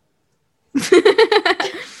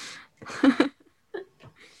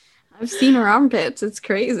 I've seen her armpits. It's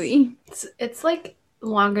crazy. It's like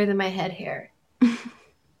longer than my head hair.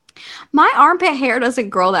 My armpit hair doesn't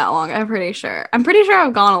grow that long, I'm pretty sure. I'm pretty sure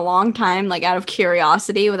I've gone a long time, like, out of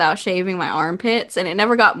curiosity without shaving my armpits, and it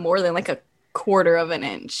never got more than, like, a quarter of an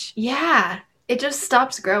inch. Yeah, it just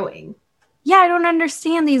stops growing. Yeah, I don't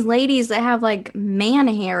understand these ladies that have, like, man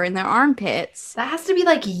hair in their armpits. That has to be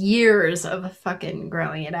like years of fucking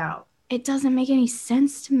growing it out. It doesn't make any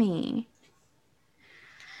sense to me.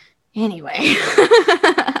 Anyway.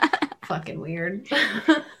 Fucking weird.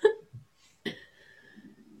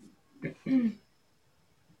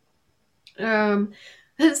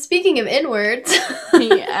 Speaking of inwards.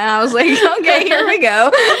 Yeah, I was like, okay, here we go.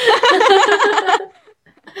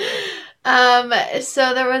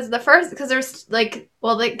 So there was the first, because there's like,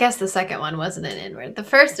 well, I guess the second one wasn't an inward. The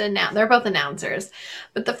first, they're both announcers,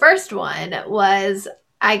 but the first one was,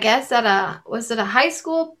 I guess, was it a high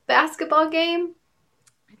school basketball game?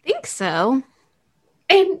 I think so.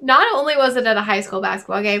 And not only was it at a high school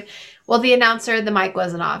basketball game, well, the announcer, the mic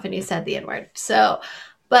wasn't off and he said the N-word. So,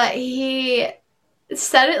 but he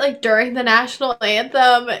said it like during the national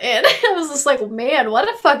anthem, and I was just like, man,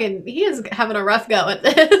 what a fucking, he is having a rough go at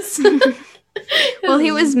this. Well,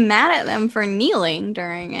 he was mad at them for kneeling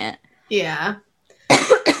during it. Yeah.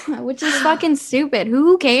 Which is fucking stupid.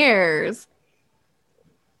 Who cares?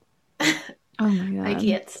 Oh my god. I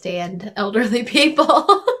can't stand elderly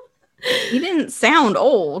people. He didn't sound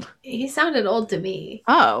old. He sounded old to me.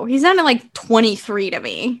 Oh, he sounded like 23 to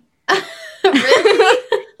me. Really?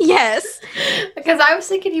 Yes. Because I was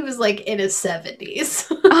thinking he was like in his 70s.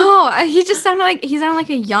 Oh, he just sounded like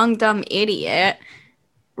a young dumb idiot.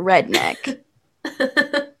 Redneck.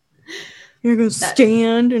 You're gonna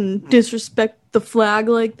stand and disrespect the flag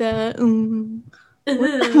like that?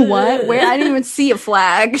 What? Where? I didn't even see a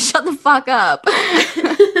flag. Shut the fuck up.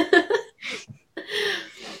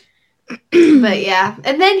 But yeah,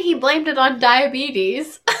 and then he blamed it on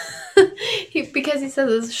diabetes because he says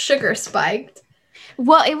his sugar spiked.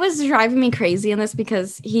 Well, it was driving me crazy in this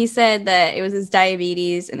because he said that it was his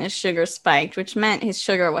diabetes and his sugar spiked, which meant his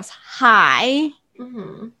sugar was high.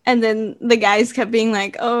 Mm-hmm. And then the guys kept being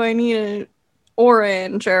like, "Oh, I need an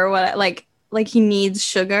orange or what?" Like he needs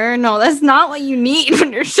sugar. No, that's not what you need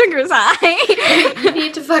when your sugar's high. You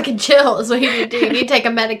need to fucking chill is what you need to do. You need to take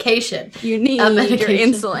a medication. You need your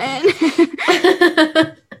insulin.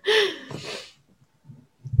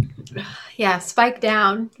 Yeah, spike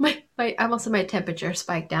down. I almost said my temperature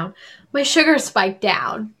spiked down. My sugar spiked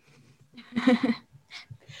down.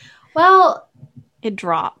 Well, it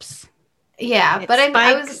drops. Yeah, it but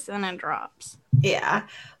I was and it drops. Yeah,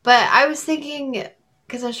 but I was thinking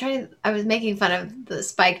because I was making fun of the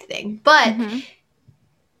spiked thing, but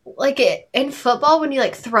like in football when you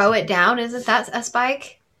like throw it down, isn't that a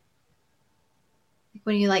spike?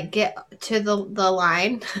 When you like get to the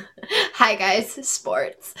line. Hi guys,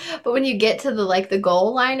 sports. But when you get to the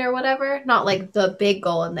goal line or whatever, not like the big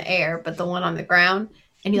goal in the air, but the one on the ground,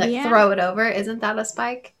 and you throw it over, isn't that a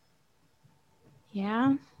spike?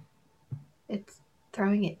 Yeah. It's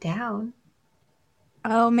throwing it down.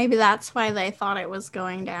 Oh, maybe that's why they thought it was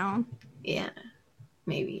going down. Yeah.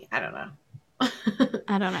 Maybe. I don't know.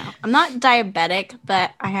 I don't know. I'm not diabetic, but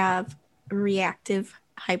I have reactive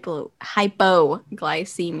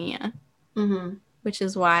hypoglycemia, which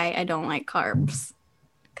is why I don't like carbs.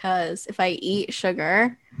 Because if I eat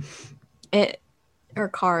sugar, or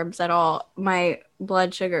carbs at all, my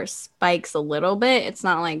blood sugar spikes a little bit. It's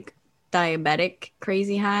not like diabetic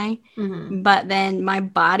crazy high, but then my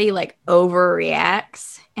body like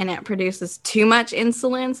overreacts and it produces too much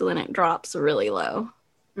insulin, so then it drops really low.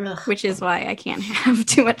 Ugh. Which is why I can't have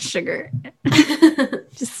too much sugar.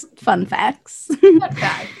 Just fun facts. Fun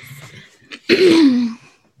facts.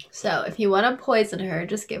 So if you want to poison her,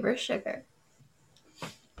 just give her sugar.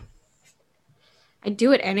 I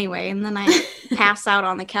do it anyway, and then I pass out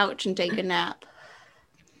on the couch and take a nap.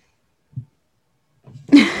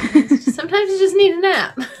 Sometimes you just need a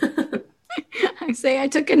nap. I say I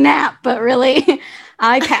took a nap, but really,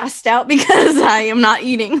 I passed out because I am not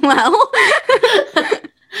eating well.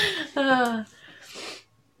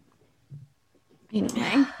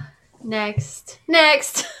 Anyway. Next.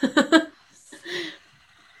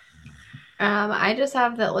 I just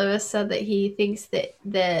have that Lewis said that he thinks that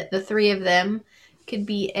the three of them could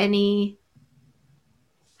be any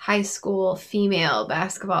high school female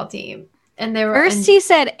basketball team. And they were First, he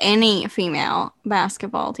said any female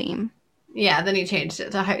basketball team. yeah, then he changed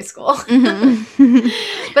it to high school. Mhm.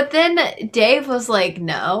 But then Dave was like,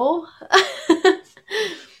 no.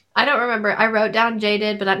 I don't remember. I wrote down Jay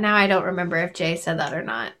did, but now I don't remember if Jay said that or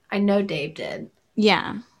not. I know Dave did.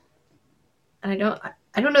 Yeah. And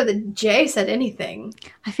I don't know that Jay said anything.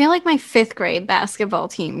 I feel like my 5th grade basketball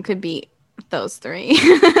team could be those 3.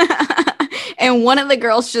 And one of the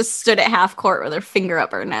girls just stood at half court with her finger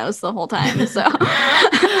up her nose the whole time. So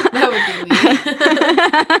That would be me.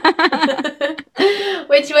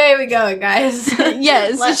 Which way are we going, guys?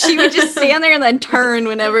 yes, she would just stand there and then turn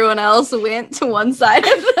when everyone else went to one side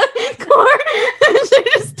of the court. She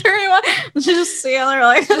just turn around. She just stand there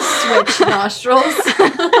like Just switch nostrils.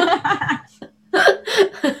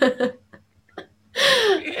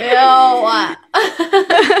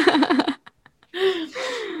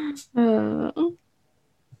 Ew.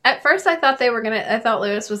 At first, I thought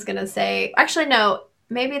Lewis was gonna say. Actually, no.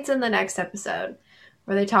 Maybe it's in the next episode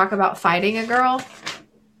where they talk about fighting a girl.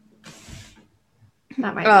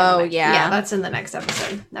 That might. Oh, be yeah. Yeah, that's in the next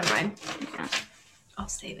episode. Never mind. Yeah. I'll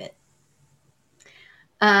save it.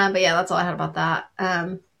 But yeah, that's all I had about that.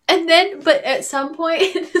 And then, but at some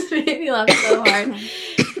point, this made me laugh so hard.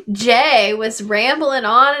 Jay was rambling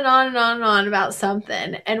on and on and on and on about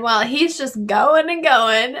something, and while he's just going and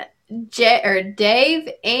going, Dave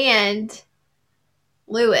and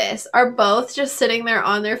Lewis are both just sitting there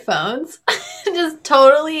on their phones, just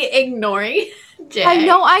totally ignoring Jay. I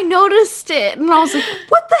know, I noticed it. And I was like,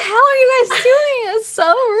 what the hell are you guys doing? It's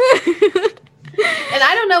so rude. And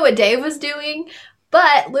I don't know what Dave was doing,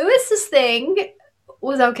 but Lewis's thing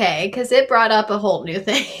was okay because it brought up a whole new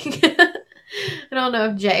thing. I don't know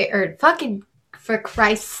if Jay or fucking for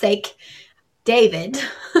Christ's sake, David.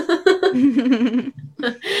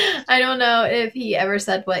 I don't know if he ever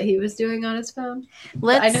said what he was doing on his phone.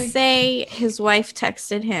 Let's say his wife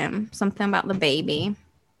texted him something about the baby.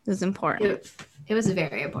 It was important. It was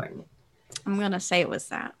very important. I'm going to say it was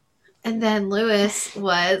that. And then Lewis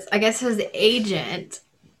was, I guess his agent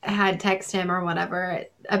had texted him or whatever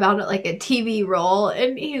about it, like a TV role.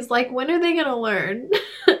 And he's like, when are they going to learn?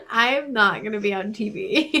 I'm not going to be on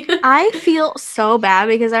TV. I feel so bad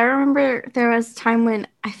because I remember there was a time when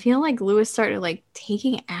I feel like Lewis started like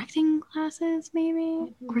taking acting classes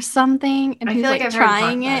maybe or something. And I he was feel like like I've heard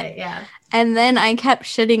trying about it. Yeah. And then I kept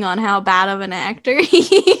shitting on how bad of an actor he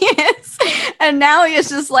is. And now he's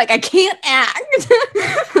just like, I can't act.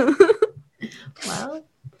 Well,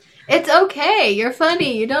 it's okay. You're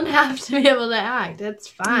funny. You don't have to be able to act. It's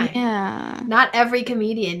fine. Yeah. Not every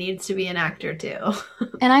comedian needs to be an actor, too.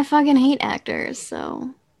 And I fucking hate actors,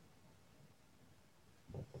 so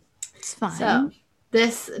it's fine. So,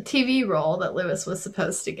 this TV role that Lewis was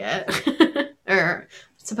supposed to get, or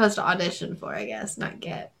supposed to audition for, I guess, not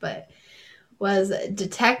get, but was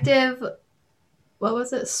Detective, what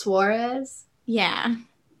was it, Suarez? Yeah.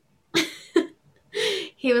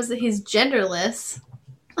 He's genderless.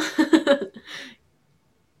 I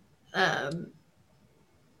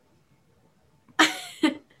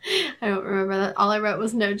don't remember that. All I wrote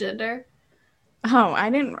was no gender. Oh, I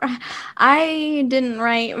didn't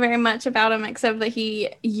write very much about him except that he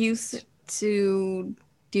used to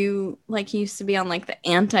do like he used to be on like the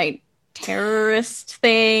anti-terrorist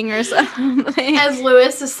thing or something. As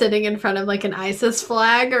Lewis is sitting in front of like an ISIS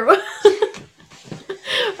flag or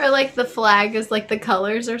or like the flag is like the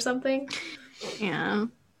colors or something. Yeah.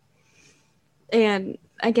 And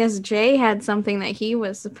I guess Jay had something that he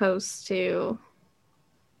was supposed to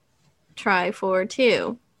try for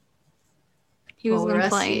too. He was going to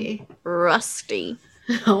play Rusty.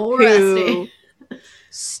 Oh, Rusty.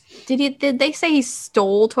 Did they say he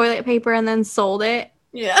stole toilet paper and then sold it?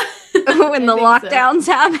 Yeah. When the lockdowns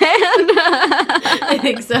happened? I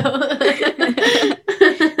think so.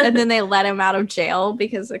 And then they let him out of jail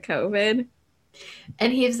because of COVID.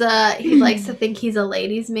 And he likes to think he's a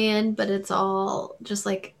ladies' man, but it's all just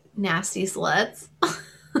like nasty sluts.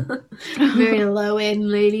 Very low-end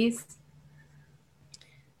ladies.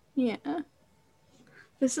 Yeah.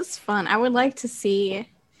 This is fun. I would like to see,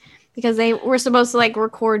 because they were supposed to like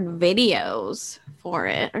record videos for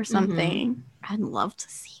it or something. Mm-hmm. I'd love to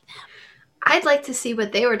see them. I'd like to see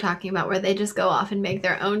what they were talking about, where they just go off and make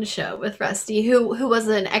their own show with Rusty, who was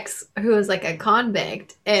like a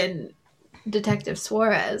convict, and Detective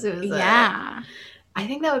Suarez. It was yeah. I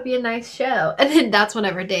think that would be a nice show. And then that's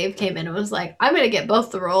whenever Dave came in and was like, I'm going to get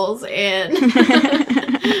both the roles and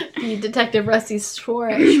be Detective Rusty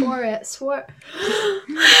Suarez.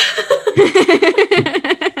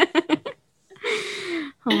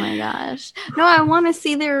 Oh my gosh. No, I want to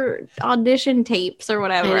see their audition tapes or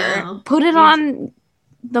whatever. I know. Put it on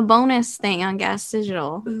the bonus thing on Gas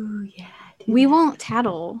Digital. Ooh, yeah. We won't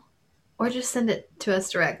tattle. Or just send it to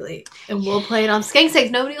us directly, and we'll play it on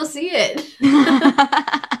Skankstakes. Nobody will see it.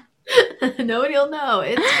 Nobody will know.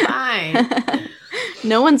 It's fine.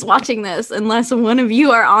 No one's watching this unless one of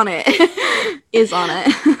you are on it. Is on it.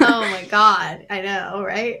 Oh my god. I know,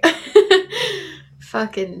 right?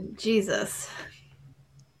 Fucking Jesus.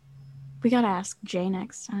 We gotta ask Jay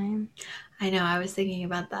next time. I know, I was thinking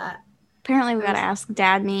about that. Apparently we gotta ask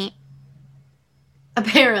Dad Meat.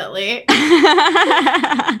 Apparently.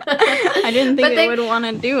 I didn't think they would want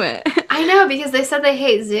to do it. I know, because they said they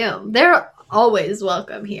hate Zoom. They're always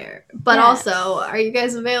welcome here. But Yes. also, are you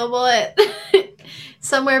guys available at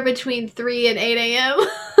somewhere between 3 and 8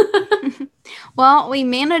 a.m.? Well, we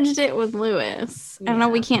managed it with Lewis. I know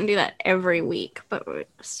Yeah. we can't do that every week, but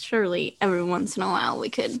surely every once in a while we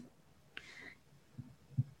could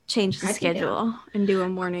change the I'd be down. schedule and do a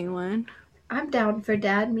morning one. I'm down for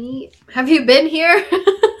Dad Meat. Have you been here?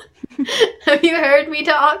 Have you heard me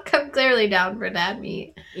talk? I'm clearly down for Dad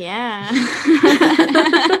Meat. Yeah.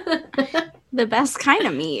 The best kind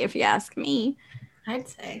of meat, if you ask me. I'd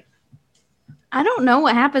say. I don't know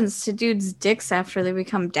what happens to dudes' dicks after they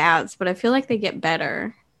become dads, but I feel like they get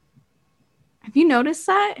better. Have you noticed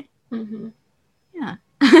that? Mm-hmm. Yeah.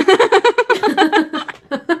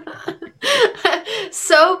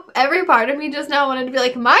 So every part of me just now wanted to be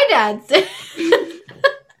like, my dad's dick.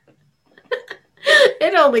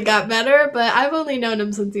 It only got better, but I've only known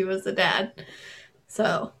him since he was a dad.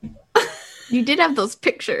 So, You did have those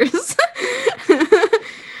pictures.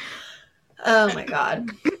 oh my god.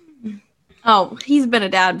 Oh, he's been a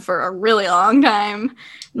dad for a really long time.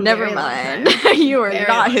 Never Very long mind. time. You are Very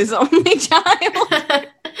not long his only child.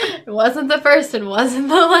 It wasn't the first and wasn't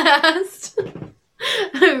the last.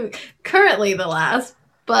 I'm currently the last,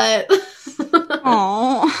 but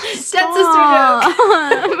Oh,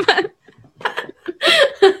 stepsister joke.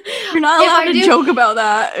 You're not If allowed I to do- joke about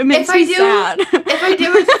that. It makes I me do- sad. If I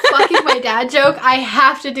do a fucking my dad joke, I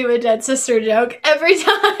have to do a dead sister joke every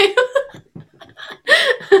time.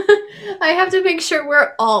 I have to make sure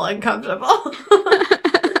we're all uncomfortable.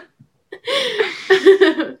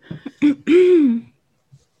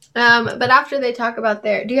 But after they talk about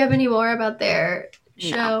their, do you have any more about their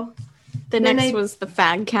show? The Then next they- was the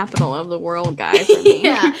fag capital of the world guy for me.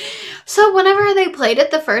 Yeah. So whenever they played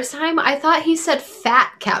it the first time, I thought he said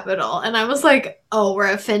fat capital, and I was like, "Oh,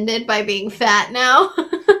 we're offended by being fat now."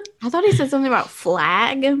 I thought he said something about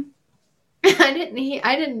flag. I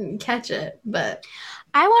didn't catch it, but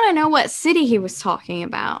I want to know what city he was talking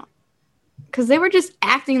about. Because they were just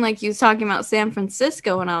acting like he was talking about San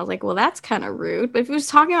Francisco, and I was like, well, that's kind of rude. But if he was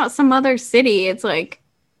talking about some other city, it's like,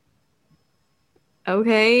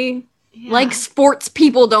 okay. yeah. Like sports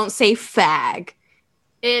people don't say fag.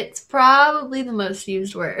 It's probably the most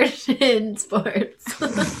used word in sports.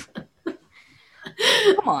 Come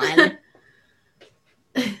on.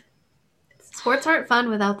 Sports aren't fun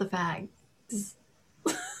without the fag.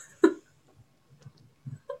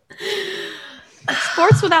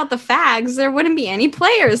 Sports without the fags, there wouldn't be any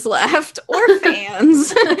players left or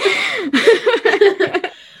fans.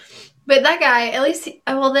 But that guy, at least,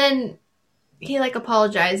 then he like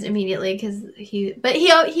apologized immediately because he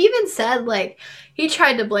even said like he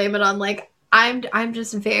tried to blame it on like I'm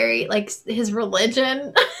just very like his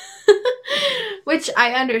religion, which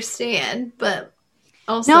I understand, but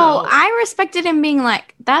also No, I respected him being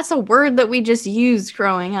like, that's a word that we just used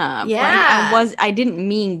growing up. Like, Yeah. I didn't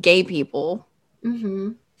mean gay people.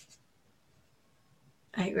 Mm-hmm.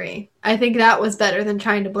 I agree. I think that was better than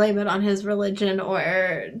trying to blame it on his religion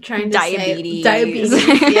or trying to Diabetes. say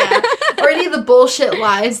diabetes, yeah, or any of the bullshit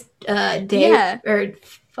lies. Dave Yeah. or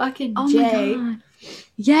fucking Oh Jay. my god.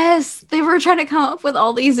 Yes, they were trying to come up with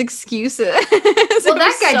all these excuses. Well, It that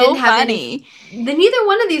was guy so didn't have funny. Then neither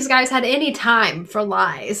one of these guys had any time for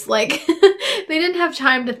lies. Like they didn't have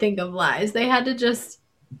time to think of lies. They had to just.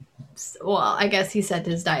 Well, I guess he said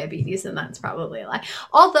his diabetes, and that's probably a lie.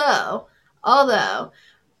 Although,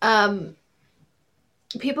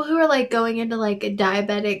 people who are like going into like a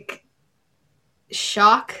diabetic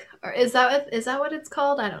shock, or is that what it's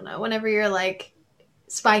called? I don't know. Whenever you're like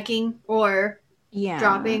spiking or Yeah.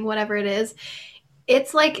 dropping, whatever it is,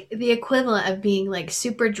 it's like the equivalent of being like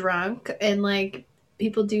super drunk, and like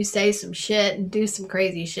people do say some shit and do some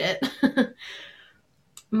crazy shit.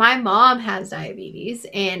 My mom has diabetes,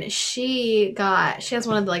 and she has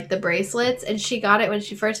one of the, like the bracelets, and she got it when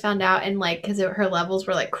she first found out, and like because her levels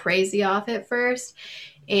were like crazy off at first,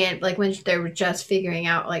 and like when they were just figuring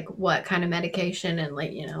out like what kind of medication and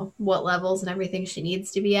like what levels and everything she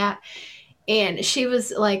needs to be at. And she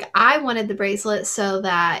was like, I wanted the bracelet so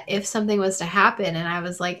that if something was to happen and I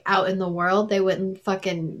was like out in the world, they wouldn't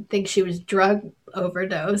fucking think she was drug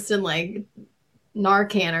overdosed and like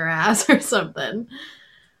Narcan her ass or something.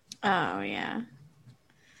 Oh, yeah.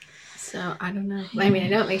 So I don't know. I mean, I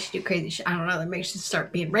know it makes you do crazy shit. I don't know. That makes you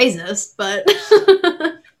start being racist, but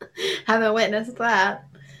haven't witnessed that.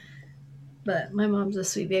 But my mom's a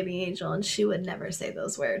sweet baby angel, and she would never say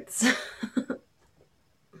those words.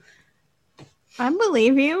 I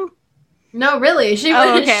believe you. No, really, she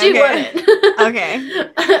wouldn't. Okay, She okay. wouldn't.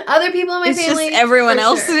 Okay. Other people in my It's family, just everyone for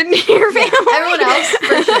else sure. in your family. Yeah, everyone else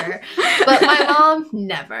for sure, but my mom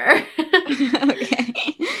never.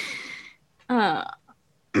 Okay.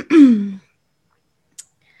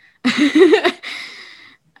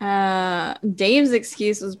 Dave's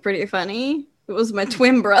excuse was pretty funny. It was my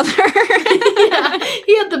twin brother. Yeah,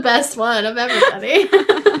 he had the best one of everybody.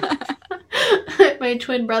 My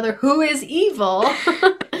twin brother, who is evil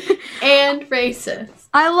and racist.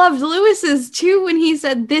 I loved Lewis's too when he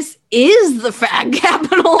said, "This is the fag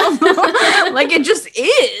capital of the world." Like, it just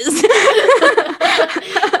is.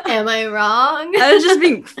 Am I wrong? I was just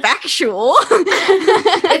being factual.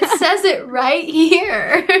 It says it right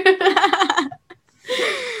here.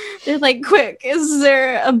 They're like, "Quick, is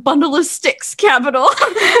there a bundle of sticks capital?"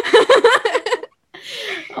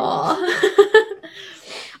 Aw.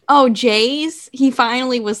 Oh, Jay's, he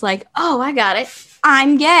finally was like, "Oh, I got it.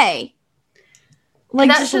 I'm gay." Like,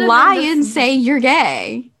 that just should have lie been the- and say you're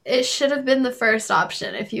gay. It should have been the first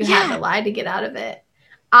option if you Yeah. had to lie to get out of it.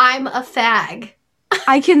 I'm a fag.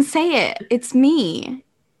 I can say it. It's me.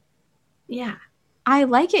 Yeah. I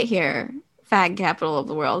like it here. Fag capital of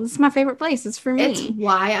the world. It's my favorite place. It's for me. It's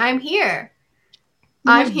why I'm here.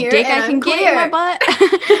 You I'm know, here dick and I can I'm get in my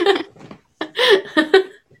queer. butt.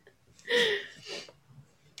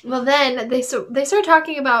 Well, then they start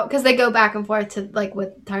talking about, because they go back and forth to like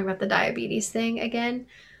with talking about the diabetes thing again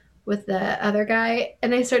with the other guy,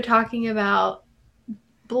 and they start talking about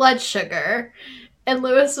blood sugar, and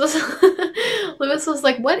Lewis was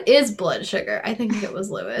like, "What is blood sugar?" I think it was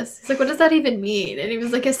Lewis. He's like, "What does that even mean?" And he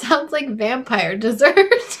was like, "It sounds like vampire dessert."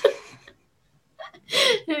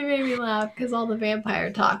 It made me laugh because all the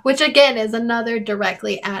vampire talk, which again is another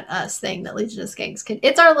directly at us thing that Legion of Skanks can.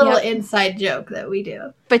 It's our little Yep. inside joke that we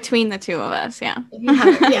do. Between the two of us, yeah. If you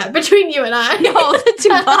haven't- yeah, between you and I. No, the two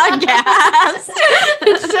podcasts.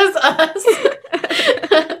 It's just us.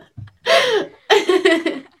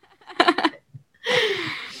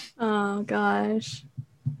 Oh, gosh.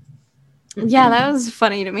 Yeah, that was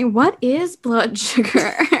funny to me. What is blood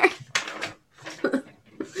sugar?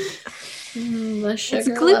 The sugar It's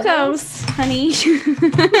glucose, honey.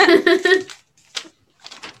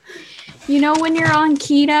 You know, when you're on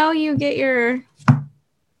keto, you get your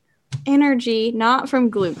energy not from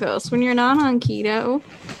glucose. When you're not on keto,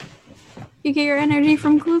 you get your energy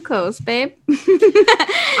from glucose, babe.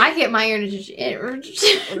 I get my energy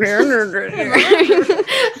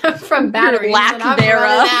from batteries Lack when I'm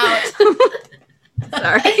thereof. running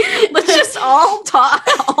out. Sorry. Let's just all talk.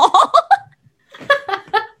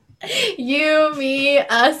 You, me,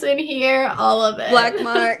 us in here, all of it. Black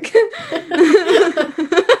mark.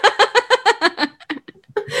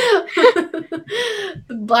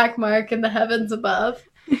 The black mark in the heavens above.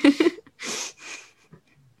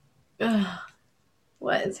 Ugh,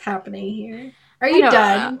 what is happening here? Are you don't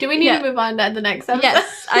done? know. Do we need Yeah. to move on to the next episode?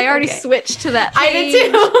 Yes, I already Okay. switched to that. I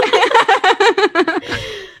did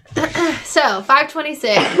too. So,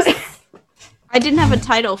 526. I didn't have a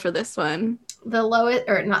title for this one. The lowest,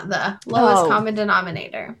 or not the lowest Oh. common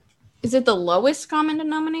denominator. Is it the lowest common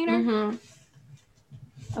denominator?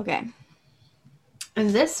 Mm-hmm. Okay. And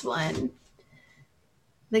this one,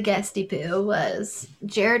 the guesty poo was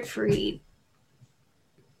Jared Freed.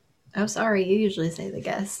 Oh, sorry. You usually say the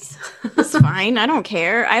guests. It's fine. I don't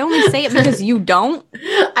care. I only say it because you don't.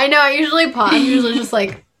 I know. I usually pause. I'm usually just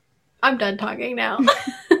like, I'm done talking now.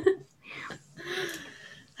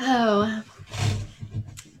 Oh.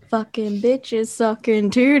 Fucking bitches sucking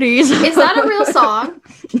titties. Is that a real song?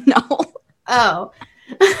 No. Oh.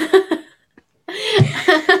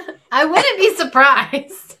 I wouldn't be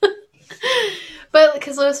surprised. But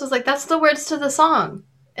because Lewis was like, that's the words to the song.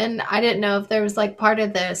 And I didn't know if there was like part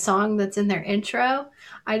of the song that's in their intro.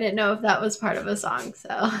 I didn't know if that was part of a song.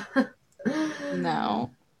 So No.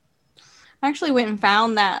 I actually went and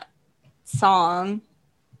found that song,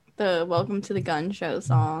 the Welcome to the Gun Show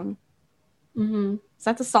song. Mm-hmm. Is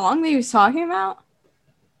that the song that he was talking about?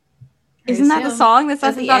 Isn't that the song that's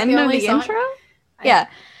at Isn't the that end the of only the song? intro? Yeah.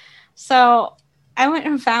 So I went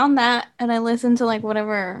and found that and I listened to like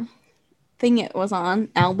whatever thing it was on,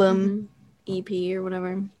 album, EP or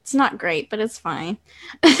whatever. It's not great, but it's fine.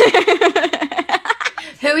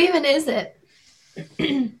 Who even is it?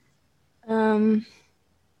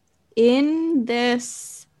 In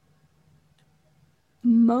this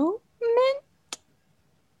moment,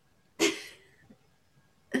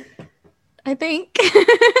 I think.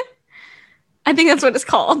 I think that's what it's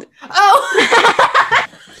called. Oh!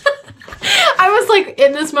 I was like,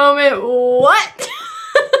 in this moment, what?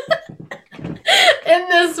 In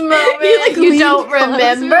this moment, you don't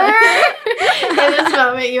remember. In this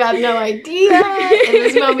moment, you have no idea. In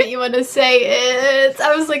this moment, you want to say it.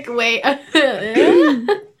 I was like, wait.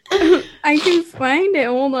 I can find it.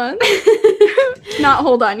 Hold on. Not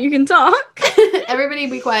hold on. You can talk. Everybody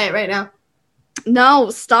be quiet right now. No,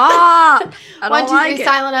 stop. I 1, don't 2, 3, like it.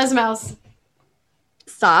 silent as a mouse.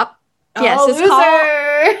 Stop. Yes, Oh,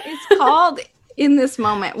 it's called In This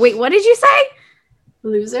Moment. Wait, what did you say?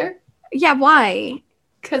 Loser? Yeah, why?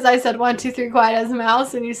 Because I said 1, 2, 3, quiet as a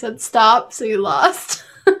mouse, and you said stop, so you lost.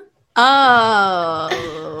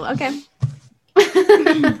 Oh, okay.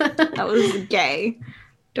 That was gay.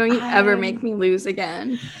 Don't you ever make me lose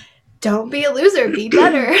again. Don't be a loser. Be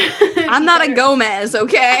better. I'm not a Gomez,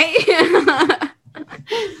 okay?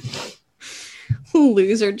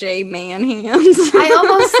 Loser J man hands. I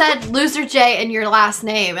almost said Loser J in your last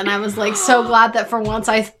name, and I was like so glad that for once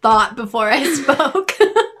I thought before I spoke.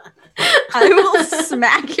 I will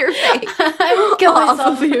smack your face. I will kill off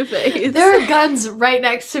myself. of your face. There are guns right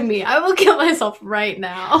next to me. I will kill myself right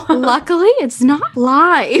now. Luckily, it's not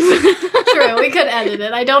live. True, we could edit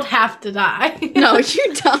it. I don't have to die. No,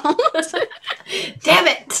 you don't. Damn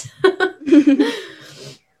it.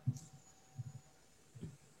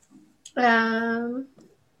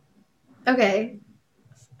 Okay.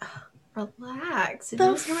 Relax. Did you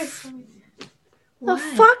The just hear my stomach? The What?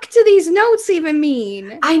 fuck do these notes even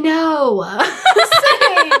mean? I know.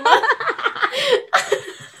 Same.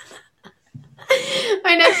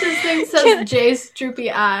 My next thing says Jay's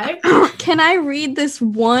droopy eye. Can I read this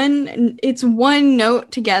one? It's one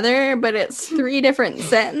note together, but it's 3 different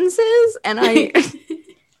sentences, and it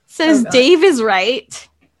says Oh, God. Dave is right.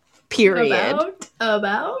 Period.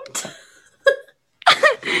 About.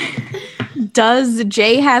 Does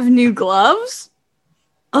Jay have new gloves?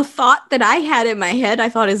 A thought that I had in my head. I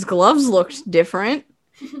thought his gloves looked different.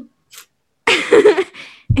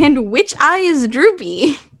 And which eye is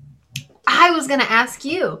droopy? I was gonna ask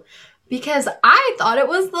you because I thought it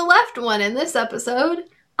was the left one in this episode.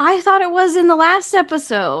 I thought it was in the last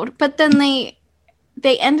episode, but then they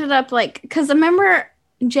ended up like, because remember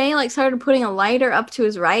Jay like started putting a lighter up to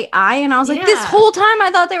his right eye, and I was like, this Yeah. whole time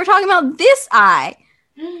I thought they were talking about this eye.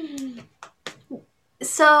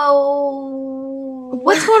 So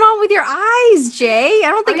What's going on with your eyes, Jay? I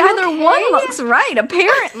don't think Are you either okay? one looks right,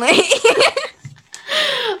 apparently.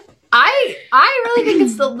 I really think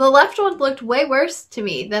it's the left one looked way worse to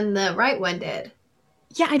me than the right one did.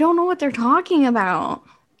 Yeah, I don't know what they're talking about.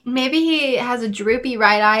 Maybe he has a droopy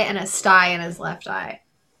right eye and a sty in his left eye.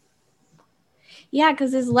 Yeah,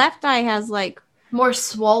 because his left eye has like, More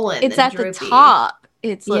swollen. it's than at droopy. the top.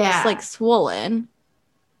 It's Yeah. like swollen.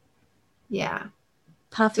 Yeah.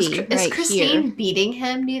 Puffy Is right Christine beating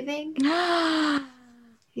him, do you think? here.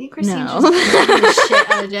 You think Christine No. just beating the shit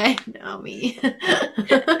out of Jay? No, me.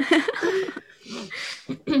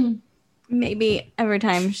 Maybe every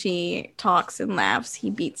time she talks and laughs, he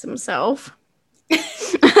beats himself.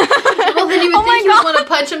 Well, then you would Oh my think he would God. want to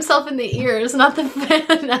punch himself in the ears, not the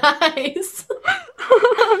eyes.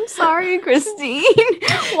 I'm sorry, Christine.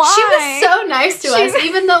 Why? She was so nice to She- us,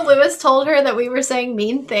 even though Lewis told her that we were saying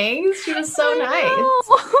mean things. She was so nice.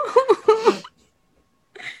 nice.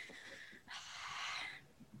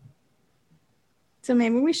 So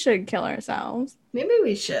maybe we should kill ourselves. Maybe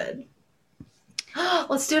we should.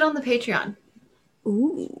 Let's do it on the Patreon.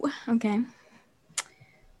 Ooh, okay.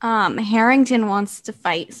 Harrington wants to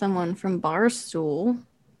fight someone from Barstool.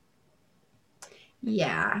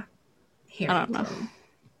 Yeah. I don't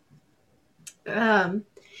know.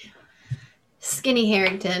 Skinny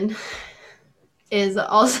Harrington is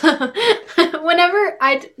also whenever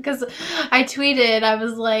because I tweeted, I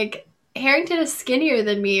was like, Harrington is skinnier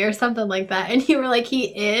than me or something like that, and you were like, he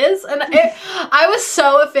is, and I was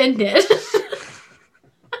so offended.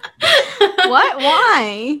 What?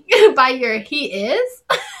 Why? By your he is?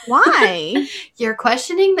 Why? You're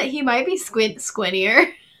questioning that he might be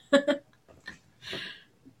squintier.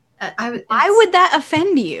 Why would that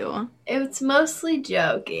offend you? It's mostly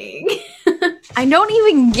joking. I don't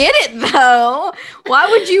even get it though. Why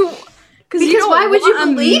would you? Because why would you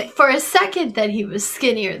want believe for a second that he was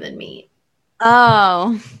skinnier than me?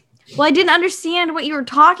 Oh, well, I didn't understand what you were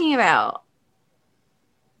talking about.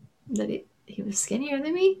 That he, he was skinnier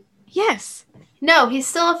than me? Yes. No, he's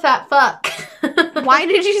still a fat fuck. Why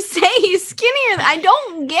did you say he's skinnier? I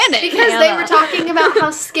don't get it. Because they Hannah. were talking about how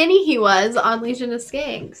skinny he was on Legion of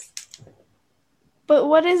Skanks. But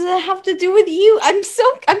what does it have to do with you? I'm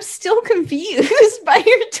still confused by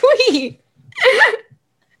your tweet.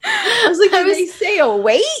 I was like, did they say a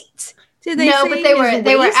weight? Did they No, say but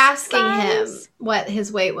they were his asking size? him what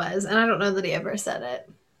his weight was, and I don't know that he ever said it.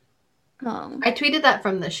 Oh. I tweeted that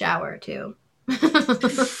from the shower too.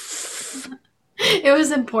 It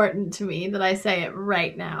was important to me that I say it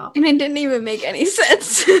right now. And it didn't even make any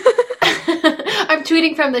sense. I'm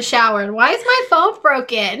tweeting from the shower, and why is my phone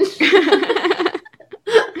broken?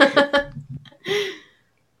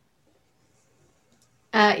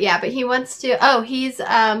 Yeah, but he wants to. Oh, he's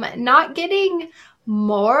not getting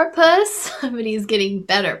more puss, but he's getting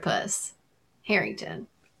better puss. Harrington.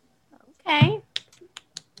 Okay.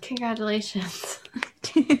 Congratulations.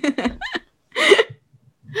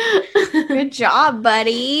 Good job,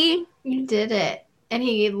 buddy. You did it. And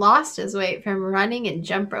he lost his weight from running and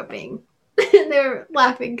jump roping. They're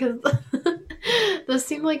laughing because those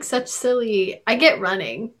seem like such silly. I get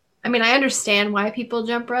running. I mean, I understand why people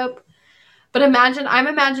jump rope. But I'm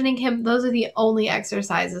imagining him, those are the only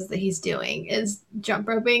exercises that he's doing is jump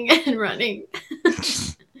roping and running.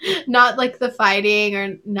 Not like the fighting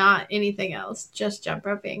or not anything else. Just jump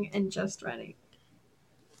roping and just running.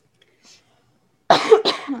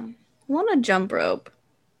 I want a jump rope.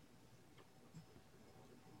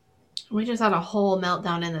 We just had a whole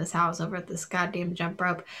meltdown in this house over this goddamn jump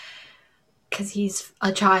rope. Because he's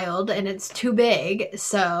a child and it's too big.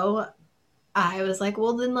 So I was like,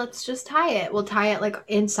 well, then let's just tie it. We'll tie it like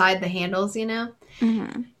inside the handles, you know?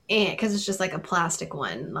 Mm-hmm. And because it's just like a plastic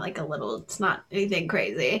one, like a little, it's not anything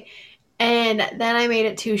crazy. And then I made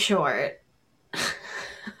it too short.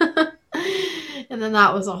 And then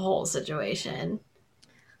that was a whole situation.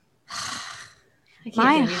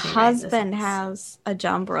 My husband has a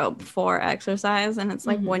jump rope for exercise, and it's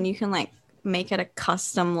like when you can like make it a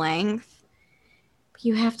custom length,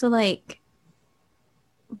 you have to like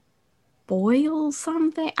boil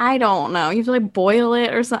something. I don't know. You have to like boil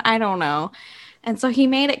it or something. I don't know. And so he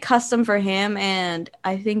made it custom for him, and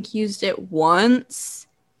I think used it once.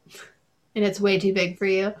 And it's way too big for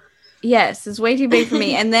you. Yes, it's way too big for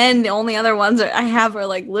me. And then the only other ones that I have are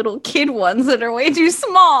like little kid ones that are way too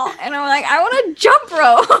small. And I'm like, I want a jump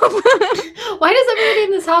rope. Why does everybody in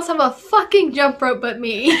this house have a fucking jump rope but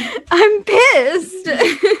me? I'm pissed.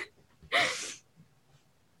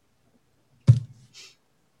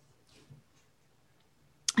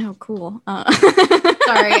 Oh, cool.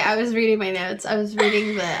 Sorry, I was reading my notes. I was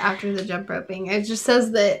reading the after the jump roping. It just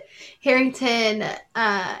says that Harrington,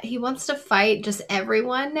 he wants to fight just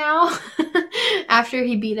everyone now. After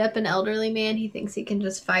he beat up an elderly man, he thinks he can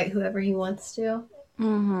just fight whoever he wants to.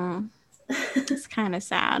 Mm-hmm. It's kind of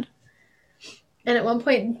sad. And at one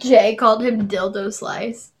point, Jay called him Dildo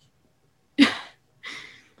Slice.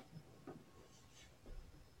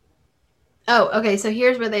 Oh, okay, so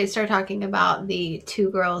here's where they start talking about the 2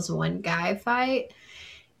 girls, 1 guy fight.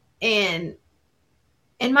 And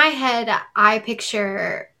in my head, I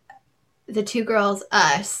picture the 2 girls,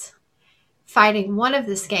 us, fighting one of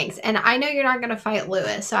the skanks. And I know you're not going to fight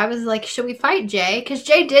Lewis. So I was like, should we fight Jay? Because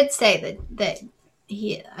Jay did say that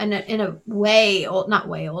he, in a way old, not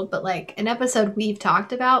way old, but like an episode we've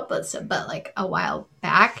talked about, but like a while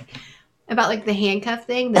back, about like the handcuff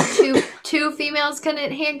thing, that two females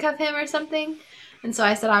couldn't handcuff him or something. And so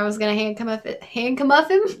I said I was going to handcuff him.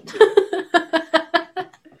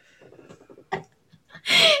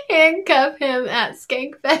 Handcuff him at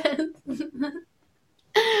Skankfest.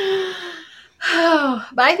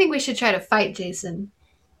 But I think we should try to fight Jason.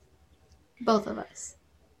 Both of us.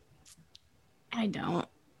 I don't.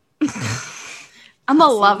 I'm a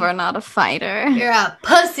lover, not a fighter. You're a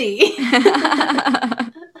pussy.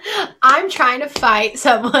 I'm trying to fight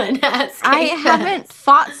someone at Skankfest. I haven't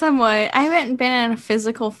fought someone. I haven't been in a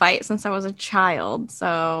physical fight since I was a child,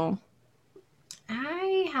 so.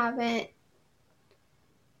 I haven't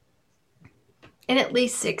in at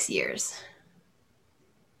least 6 years.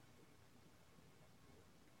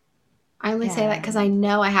 I only say that because I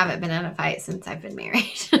know I haven't been in a fight since I've been married.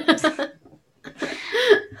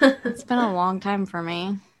 It's been a long time for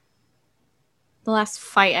me. The last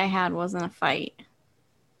fight I had wasn't a fight.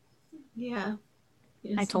 Yeah.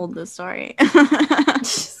 I told this story.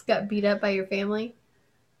 Just got beat up by your family?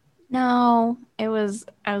 No, I was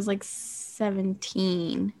like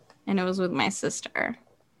 17, and it was with my sister.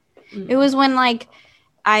 It was when like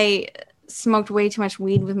I smoked way too much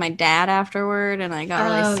weed with my dad afterward, and I got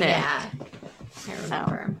really sick. Yeah. I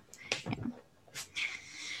remember.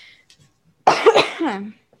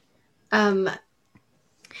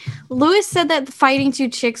 Lewis said that fighting two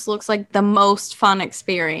chicks looks like the most fun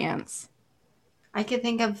experience. I could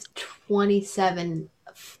think of 27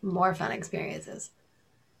 more fun experiences.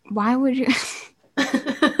 Why would you?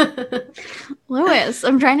 Lewis,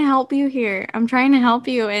 I'm trying to help you here. I'm trying to help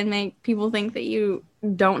you and make people think that you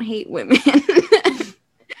don't hate women.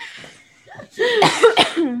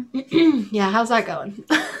 Yeah, how's that going?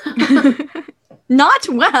 Not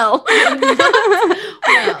well.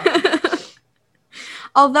 Well.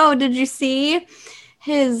 Although, did you see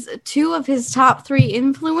two of his top 3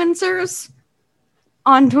 influencers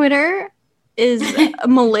on Twitter is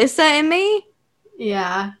Melissa and me?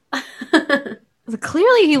 Yeah.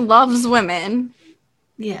 Clearly he loves women.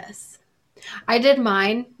 Yes. I did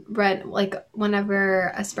mine, Brett, like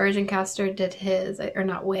whenever Aspersion Caster did his, or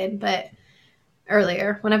not win, but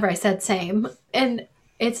earlier, whenever I said same. And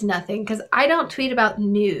it's nothing because I don't tweet about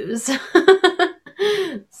news.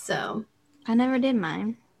 So. I never did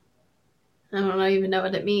mine. I don't even know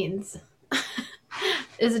what it means.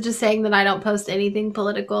 Is it just saying that I don't post anything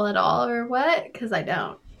political at all or what? Because I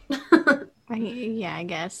don't. Yeah, I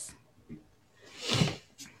guess.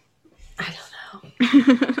 I don't know.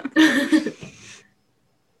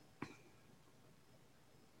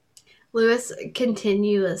 Lewis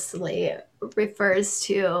continuously refers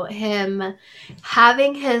to him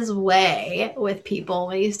having his way with people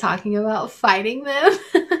when he's talking about fighting them.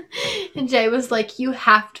 And Jay was like, you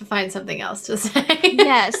have to find something else to say.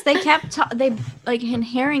 Yes, they kept in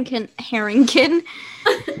Harrington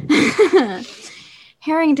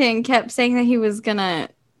Harrington kept saying that he was gonna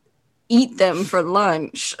eat them for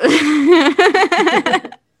lunch. But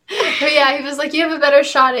yeah, he was like, you have a better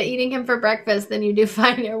shot at eating him for breakfast than you do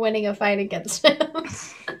finding or winning a fight against him.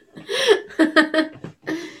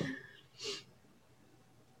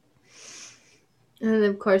 And then,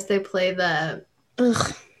 of course, they play the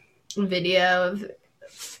video of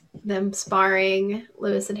them sparring,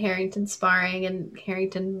 Lewis and Harrington sparring, and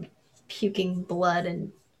Harrington puking blood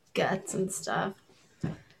and guts and stuff.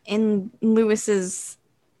 In Lewis's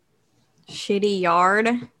shitty yard.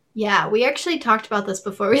 Yeah, we actually talked about this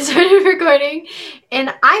before we started recording,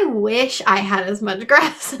 and I wish I had as much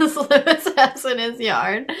grass as Lewis has in his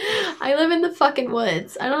yard. I live in the fucking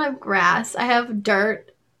woods. I don't have grass. I have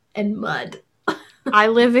dirt and mud. I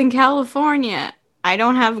live in California. I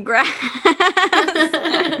don't have grass.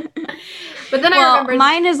 But then I remember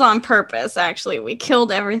mine is on purpose, actually. We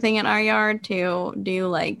killed everything in our yard to do,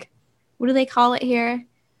 like, what do they call it here?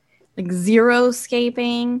 Like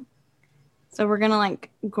xeriscaping. So we're going to, like,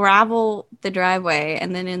 gravel the driveway,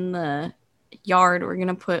 and then in the yard we're going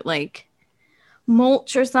to put, like,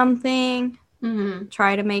 mulch or something. Mm-hmm.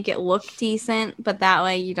 Try to make it look decent, but that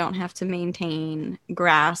way you don't have to maintain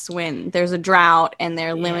grass when there's a drought and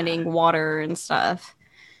they're limiting water and stuff.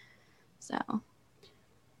 So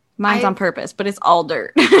mine's on purpose, but it's all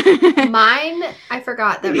dirt. Mine, I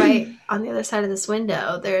forgot that right on the other side of this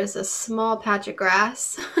window, there's a small patch of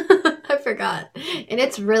grass. I forgot. And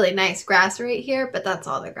it's really nice grass right here, but that's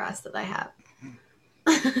all the grass that I have.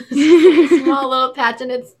 Small little patch,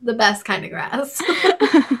 and it's the best kind of grass.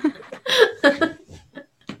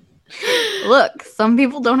 Look, some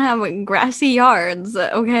people don't have grassy yards,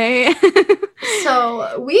 okay?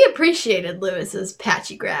 So we appreciated Lewis's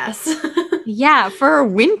patchy grass. Yeah, for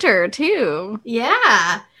winter too.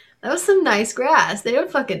 Yeah, that was some nice grass. They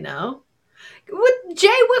don't fucking know.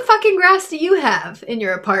 What fucking grass do you have in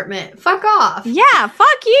your apartment? Fuck off. Yeah,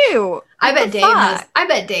 fuck you. I bet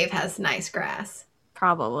Dave has nice grass.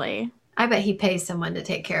 Probably. I bet he pays someone to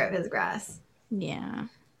take care of his grass. Yeah.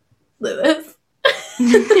 Lewis.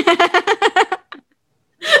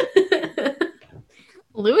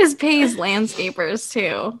 Lewis pays landscapers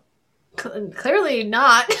too. Clearly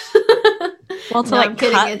not. Well, to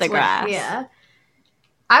cut the grass. Yeah.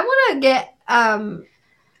 I want to get,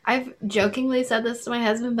 I've jokingly said this to my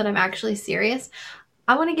husband, but I'm actually serious.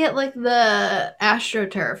 I want to get like the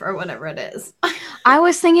AstroTurf or whatever it is. I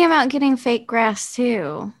was thinking about getting fake grass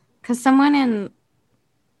too. Because someone in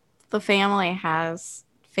the family has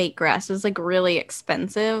fake grass. It's like really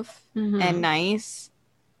expensive and nice.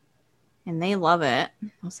 And they love it. I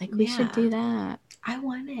was like, we should do that. I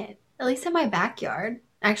want it. At least in my backyard.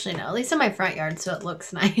 Actually, no. At least in my front yard so it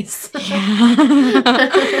looks nice.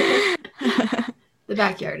 Yeah. The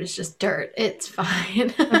backyard is just dirt. It's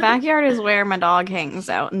fine. The backyard is where my dog hangs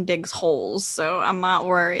out and digs holes. So I'm not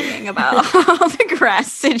worrying about the grass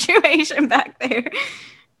situation back there.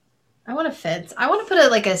 I want a fence. I want to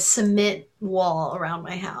put a cement wall around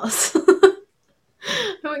my house.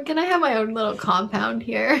 Can I have my own little compound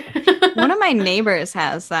here? One of my neighbors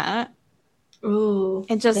has that. Ooh.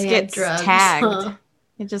 It just they had gets drugs, tagged. huh?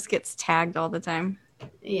 It just gets tagged all the time.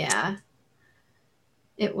 Yeah.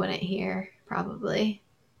 It wouldn't hear, probably.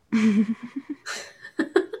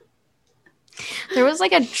 There was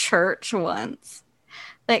like a church once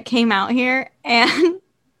that came out here and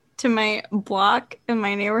to my block in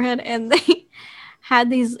my neighborhood, and they had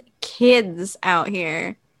these kids out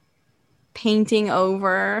here painting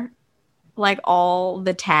over like all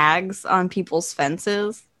the tags on people's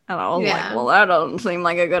fences. And I was like, well, that doesn't seem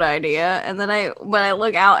like a good idea. And then when I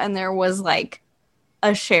look out, and there was like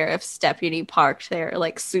a sheriff's deputy parked there,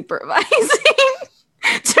 like supervising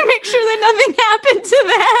to make sure that nothing happened to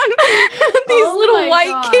them. These little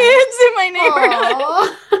white kids in my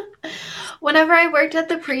neighborhood. Whenever I worked at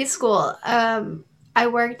the preschool, I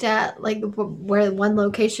worked at like where one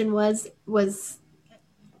location was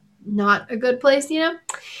not a good place, you know?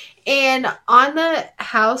 And on the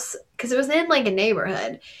house, because it was in like a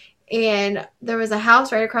neighborhood, and there was a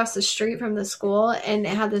house right across the street from the school, and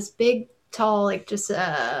it had this big, tall, like just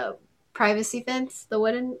privacy fence. The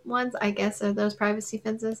wooden ones, I guess, are those privacy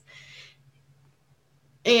fences.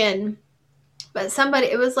 But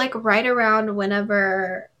it was like right around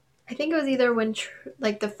whenever, I think it was either when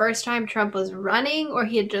like the first time Trump was running or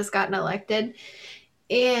he had just gotten elected.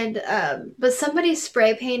 And but somebody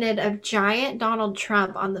spray painted a giant Donald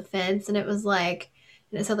Trump on the fence, and it was like,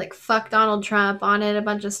 and it said like "fuck Donald Trump" on it, a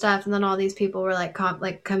bunch of stuff, and then all these people were like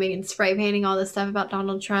coming and spray painting all this stuff about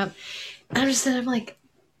Donald Trump. And I'm like,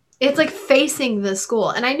 it's like facing the school,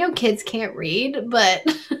 and I know kids can't read, but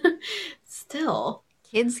still,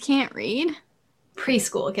 kids can't read.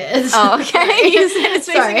 Preschool kids. Oh, okay. You said it's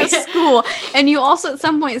facing a school. And you also at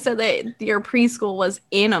some point said that your preschool was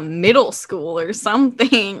in a middle school or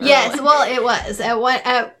something. Yes, well, it was.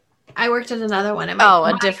 I worked at another one. And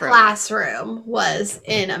my different classroom was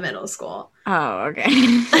in a middle school. Oh, okay.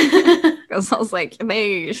 Because I was like,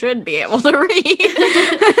 they should be able to read.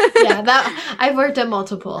 Yeah, I've worked at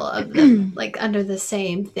multiple of them, like under the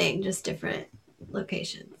same thing, just different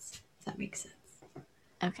locations. If that makes sense.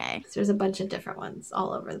 Okay. So there's a bunch of different ones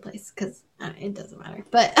all over the place because it doesn't matter.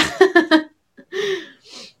 But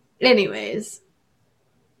anyways.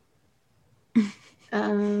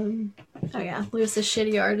 Oh yeah, Lewis's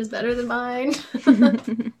shitty art is better than mine.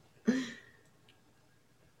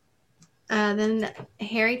 Then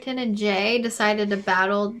Harrington and Jay decided to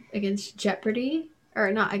battle against Jeopardy.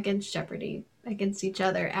 Or not against Jeopardy. Against each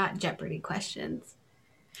other at Jeopardy questions.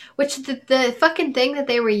 Which the fucking thing that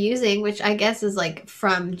they were using, which I guess is like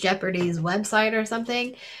from Jeopardy's website or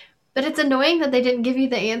something, but it's annoying that they didn't give you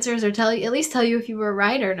the answers or at least tell you if you were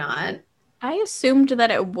right or not. I assumed that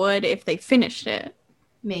it would if they finished it.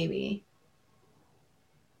 Maybe.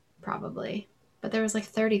 Probably. But there was like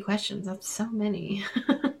 30 questions. That's so many.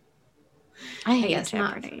 I hate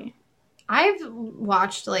Jeopardy. I've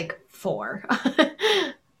watched like 4.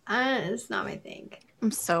 It's not my thing.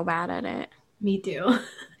 I'm so bad at it. Me too.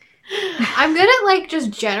 I'm good at like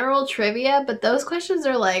just general trivia, but those questions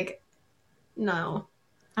are like, no.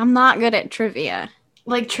 I'm not good at trivia.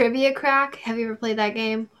 Like Trivia Crack? Have you ever played that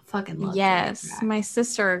game? I fucking love Yes. Trivia Crack. My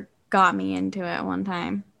sister got me into it one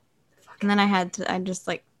time. And then I just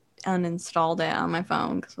like uninstalled it on my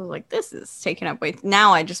phone because I was like, this is taking up way.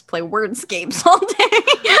 Now I just play Wordscapes all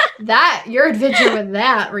day. Your adventure with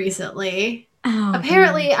that recently. Oh,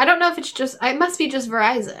 Apparently, man. I don't know if it's just, it must be just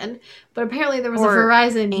Verizon, but apparently there was Or a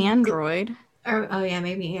Verizon Android. Oh yeah,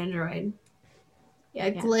 maybe Android. Yeah,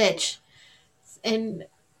 Yeah. glitch. And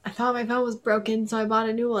I thought my phone was broken, so I bought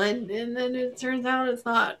a new one, and then it turns out it's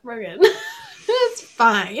not broken. It's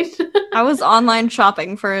fine. I was online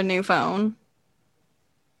shopping for a new phone.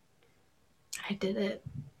 I did it.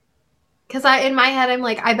 Because in my head, I'm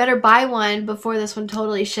like, I better buy one before this one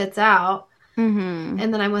totally shits out. Mm-hmm.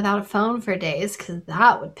 And then I'm without a phone for days, because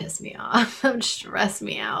that would piss me off. That would stress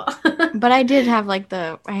me out. But I did have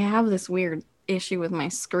I have this weird issue with my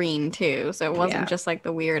screen too, so it wasn't just like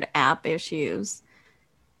the weird app issues.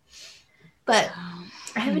 But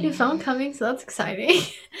I have a new phone coming, so that's exciting.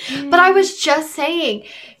 But I was just saying,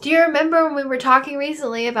 do you remember when we were talking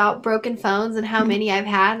recently about broken phones and how many I've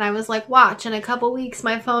had? And I was like, watch, in a couple weeks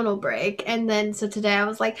my phone will break. And then so today I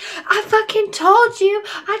was like, I fucking told you.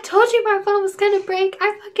 I told you my phone was going to break.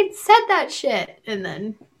 I fucking said that shit. And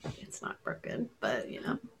then it's not broken, but you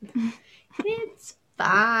know, it's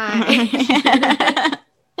fine.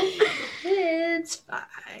 It's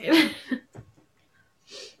fine.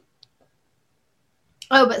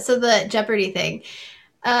 Oh, but so the Jeopardy thing.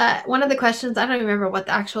 One of the questions, I don't even remember what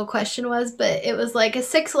the actual question was, but it was like a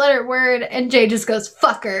 6-letter word, and Jay just goes,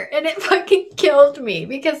 fucker. And it fucking killed me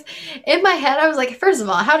because in my head, I was like, first of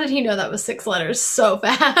all, how did he know that was 6 letters so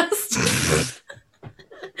fast?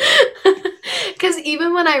 Because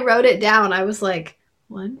even when I wrote it down, I was like,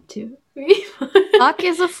 1, 2, 3, 4. Fuck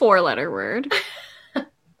is a 4-letter word.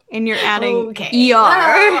 And you're adding Okay.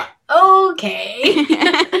 ER.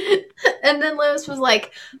 Okay. And then Lewis was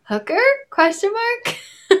like, hooker? Question mark?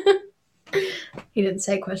 He didn't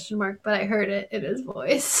say question mark, but I heard it in his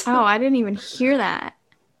voice. Oh, I didn't even hear that.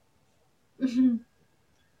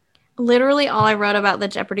 Literally all I wrote about the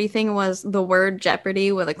Jeopardy thing was the word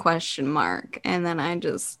Jeopardy with a question mark. And then I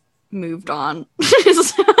just moved on.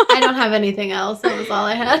 I don't have anything else. That was all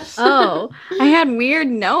I had. Oh, I had weird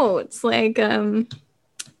notes like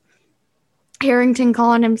Harrington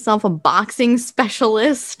calling himself a boxing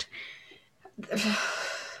specialist.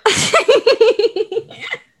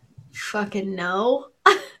 Fucking no.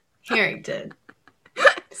 Harrington.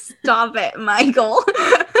 Stop it, Michael.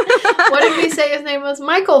 What did we say his name was?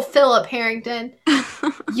 Michael Philip Harrington.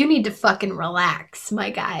 You need to fucking relax, my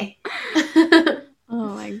guy.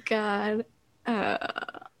 Oh my god.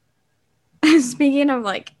 Speaking of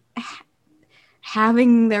like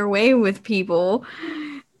having their way with people,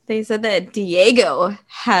 they said that Diego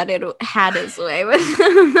had his way with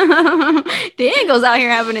Diego's out here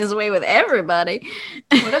having his way with everybody.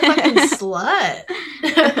 What a fucking slut.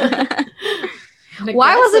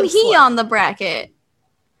 Why wasn't he on the bracket?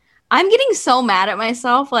 I'm getting so mad at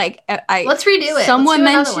myself. Like, let's redo it. Someone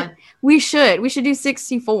let's do mentioned we should do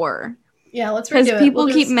 64. Yeah, let's redo it. Because people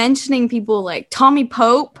keep mentioning people like Tommy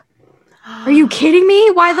Pope. Are you kidding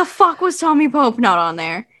me? Why the fuck was Tommy Pope not on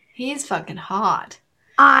there? He's fucking hot.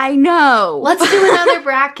 I know. Let's do another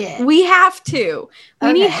bracket. We have to.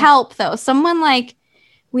 We need help though. Someone like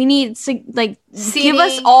we need give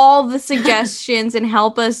us all the suggestions and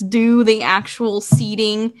help us do the actual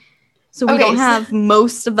seating so we don't have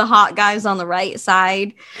most of the hot guys on the right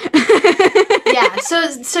side. Yeah,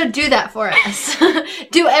 so do that for us.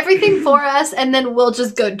 Do everything for us and then we'll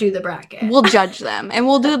just go do the bracket. We'll judge them and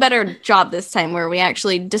we'll do a better job this time where we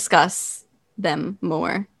actually discuss them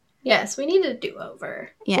more. Yes, we need a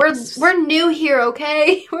do-over. Yes. We're new here,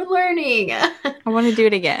 okay? We're learning. I want to do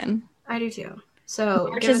it again. I do too. So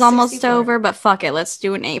March is almost over, but fuck it. Let's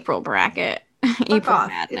do an April bracket. April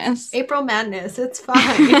Madness. It's April Madness. It's fine.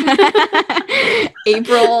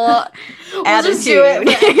 April We'll just do it.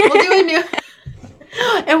 We'll do a new...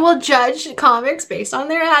 And we'll judge comics based on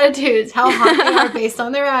their attitudes. How hot they are based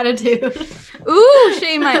on their attitude. Ooh,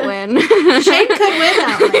 Shane might win. Shane could win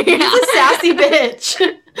that one. He's a sassy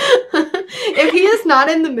bitch. If he is not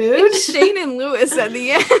in the mood, Shane and Lewis at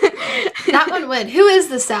the end. That one win. Who is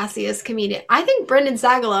the sassiest comedian? I think Brendan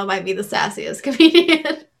Sagalow might be the sassiest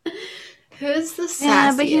comedian. Who's the sassiest?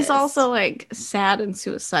 Yeah, but he's also like sad and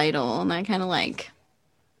suicidal, and that kind of like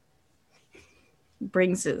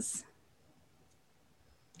brings his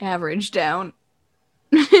average down.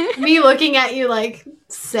 Me looking at you like,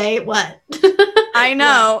 say what? I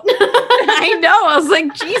know. I know. I was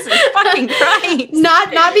like, Jesus fucking Christ.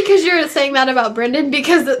 Not because you're saying that about Brendan,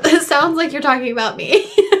 because it sounds like you're talking about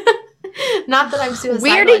me. Not that I'm suicidal.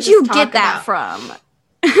 Where did you get that from?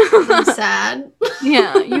 I'm sad.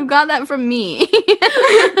 Yeah, you got that from me.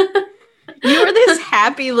 You were this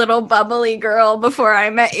happy little bubbly girl before I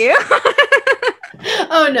met you.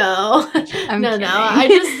 Oh no. No.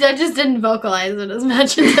 I just didn't vocalize it as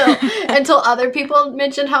much until other people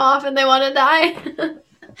mentioned how often they want to die.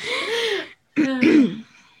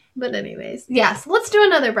 But anyways, yes, let's do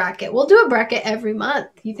another bracket. We'll do a bracket every month.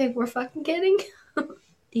 You think we're fucking kidding?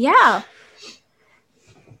 Yeah.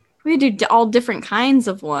 We do all different kinds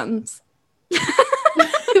of ones.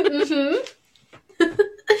 Mm-hmm.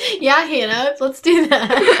 Yeah, Hannah, let's do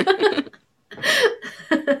that.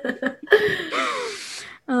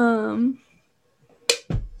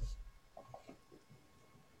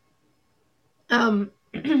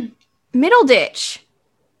 Middleditch.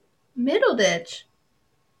 Middleditch.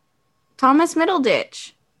 Thomas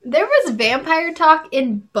Middleditch. There was vampire talk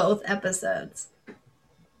in both episodes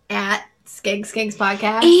at Skanks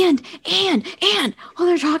Podcast. And while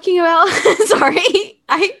they're talking about sorry,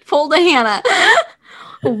 I pulled a Hannah.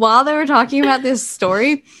 While they were talking about this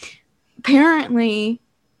story, apparently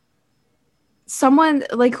someone,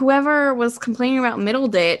 like whoever was complaining about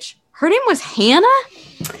Middleditch, her name was Hannah?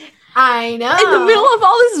 I know. In the middle of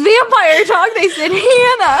all this vampire talk, they said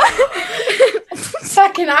Hannah.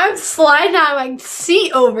 Fucking, I'm sliding out of my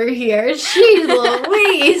seat over here. Jeez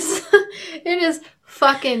Louise. It is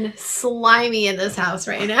fucking slimy in this house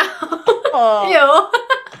right now. Oh. Ew.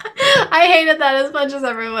 I hated that as much as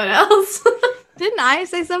everyone else. Didn't I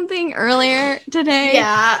say something earlier today?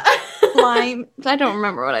 Yeah. Slime. I don't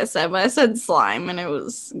remember what I said, but I said slime and it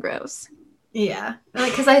was gross. Yeah,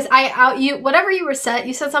 because I out you whatever you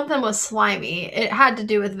said something was slimy. It had to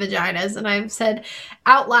do with vaginas, and I said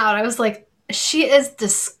out loud, I was like, "She is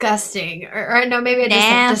disgusting," or no, maybe I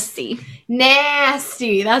just Nasty. said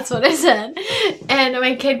nasty. That's what I said. And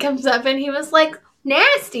my kid comes up and he was like,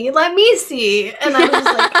 "Nasty, let me see," and I was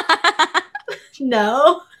like,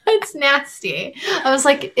 "No, it's nasty." I was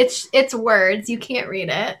like, "It's words. You can't read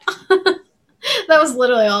it." That was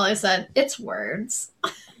literally all I said. It's words.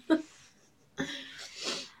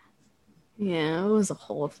 Yeah, it was a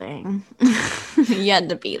whole thing. You had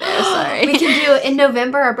to be there, sorry. We can do in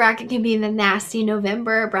November. Our bracket can be the nasty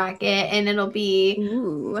November bracket, and it'll be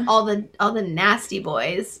Ooh. all the nasty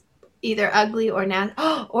boys, either ugly or nasty.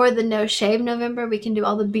 Or the no shave November. We can do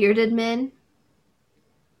all the bearded men.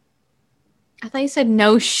 I thought you said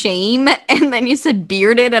no shame, and then you said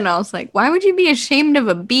bearded, and I was like, why would you be ashamed of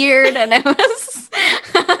a beard? And it was...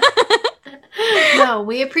 No,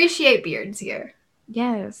 we appreciate beards here.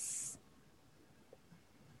 Yes.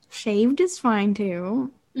 Shaved is fine,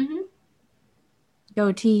 too. Mm-hmm.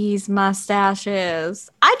 Goatees,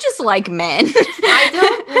 mustaches. I just like men. I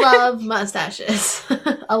don't love mustaches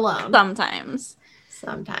alone.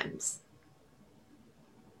 Sometimes.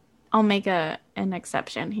 I'll make an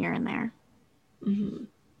exception here and there. Mm-hmm.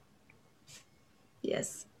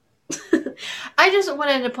 Yes. I just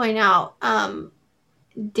wanted to point out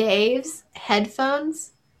Dave's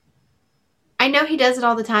headphones. I know he does it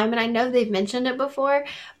all the time, and I know they've mentioned it before,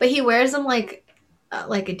 but he wears them like a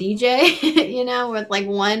DJ, you know, with like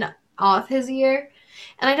one off his ear.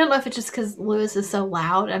 And I don't know if it's just because Lewis is so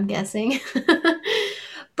loud, I'm guessing.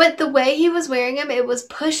 But the way he was wearing them, it was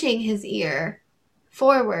pushing his ear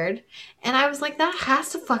forward. And I was like, that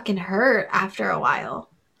has to fucking hurt after a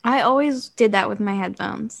while. I always did that with my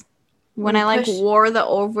headphones. When I like wore the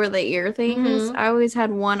over the ear things, I always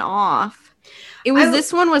had one off.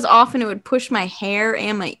 This one was off, and it would push my hair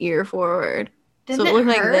and my ear forward. Didn't so it looked it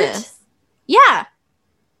like hurt? this. Yeah.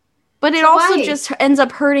 But it So also why? just ends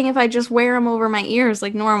up hurting if I just wear them over my ears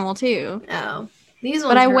like normal too. Oh. These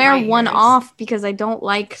ones But I hurt wear my one ears. off because I don't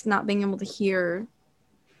like not being able to hear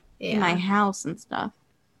Yeah. my house and stuff.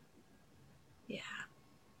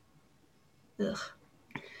 Ugh.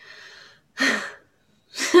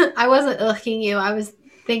 I wasn't ughing you. I was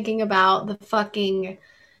thinking about the fucking...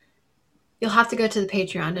 You'll have to go to the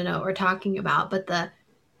Patreon to know what we're talking about, but the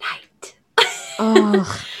night. Ugh.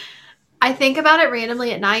 I think about it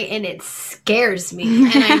randomly at night, and it scares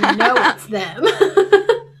me, and I know it's them.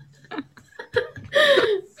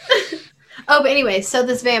 Oh, but anyway, so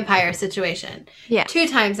this vampire situation. Yeah. 2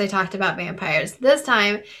 times I talked about vampires. This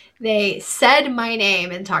time, they said my name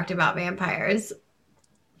and talked about vampires.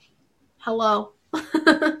 Hello.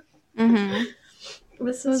 Mm-hmm.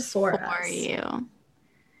 This was for us. you.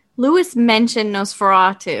 Lewis mentioned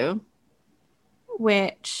Nosferatu,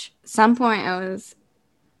 which some point I was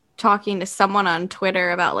talking to someone on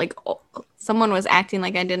Twitter about like someone was acting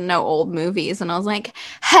like I didn't know old movies, and I was like,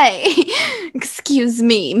 hey, excuse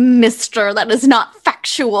me, mister, that is not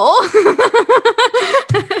factual.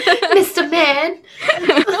 Mr. Man.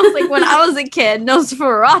 I was like, when I was a kid,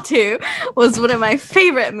 Nosferatu was one of my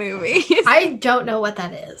favorite movies. I don't know what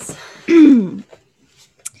that is.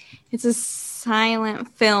 It's a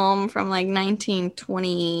silent film from like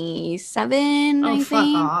 1927, I Oh, think. fuck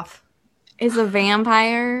off. It's a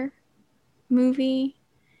vampire movie.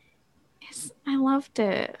 I loved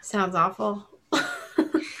it. Sounds awful.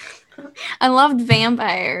 I loved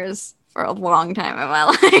vampires for a long time in my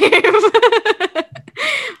life.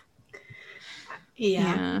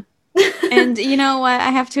 Yeah. And you know what?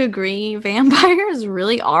 I have to agree. Vampires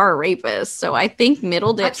really are rapists. So I think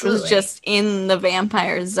Middleditch was Absolutely. just in the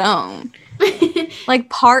vampire zone. Like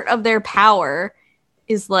part of their power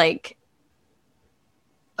is like,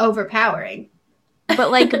 Overpowering. but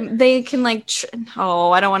like they can like,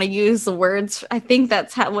 I don't want to use the words. I think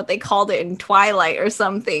that's what they called it in Twilight or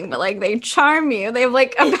something. But like they charm you. They have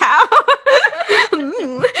like a power.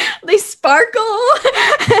 They sparkle.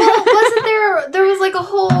 Well, wasn't there was like a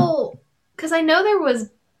whole, because I know there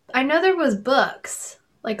was books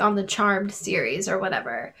like on the Charmed series or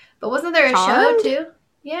whatever, but wasn't there a Charmed? show too?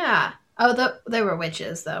 Yeah. Oh, they were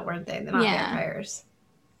witches though, weren't they? They're not Yeah. vampires.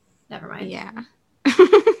 Never mind. Yeah.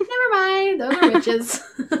 Never mind. Those are witches.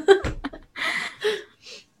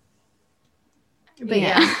 But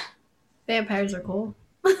yeah, vampires are cool.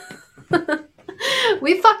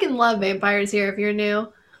 We fucking love vampires here if you're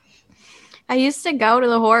new. I used to go to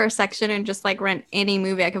the horror section and just like rent any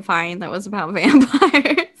movie I could find that was about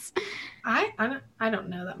vampires. I don't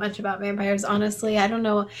know that much about vampires, honestly. I don't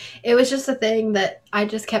know. It was just a thing that I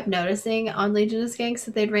just kept noticing on Legion of Skanks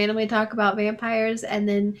that they'd randomly talk about vampires, and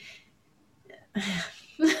then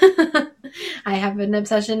I have an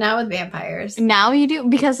obsession now with vampires. Now you do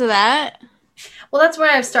because of that? Well, that's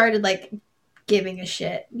where I've started, like, giving a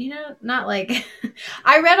shit. You know, not like...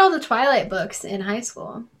 I read all the Twilight books in high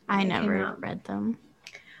school. I never read them.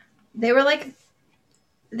 They were, like...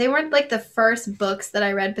 They weren't, like, the first books that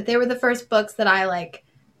I read, but they were the first books that I, like,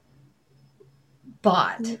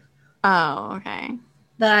 bought. Oh, okay.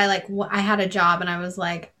 That I, like... I had a job, and I was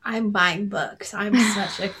like, I'm buying books. I'm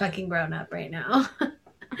such a fucking grown-up right now.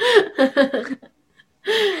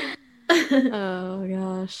 Oh,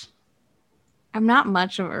 gosh. I'm not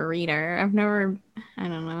much of a reader. I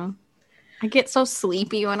don't know. I get so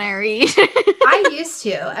sleepy when I read. I used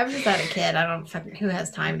to. Ever since I was a kid, I don't fucking who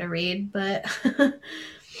has time to read, but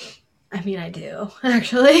I mean, I do,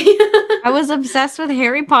 actually. I was obsessed with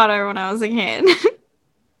Harry Potter when I was a kid.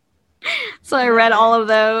 So I read all of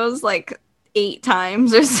those like 8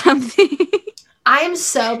 times or something. I am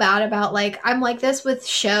so bad about, like, I'm like this with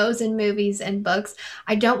shows and movies and books.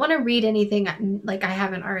 I don't want to read anything like I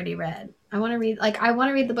haven't already read. I want to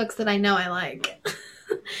read the books that I know I like.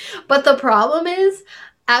 But the problem is,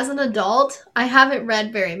 as an adult, I haven't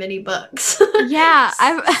read very many books. Yeah,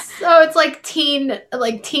 so it's like teen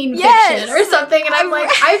Yes! fiction or something, and I'm like,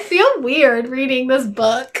 I feel weird reading this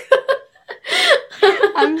book.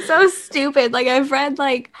 I'm so stupid. Like I've read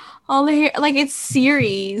like all the like it's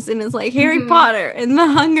series and it's like Harry Potter and The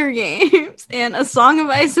Hunger Games and A Song of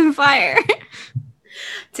Ice and Fire.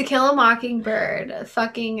 To Kill a Mockingbird,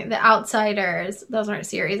 fucking The Outsiders. Those aren't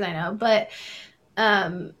series, I know, but I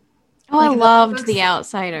loved The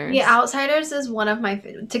Outsiders. The Outsiders is one of my...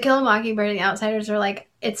 To Kill a Mockingbird and The Outsiders are like...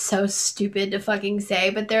 It's so stupid to fucking say,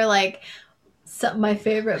 but they're like some of my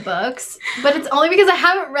favorite books. But it's only because I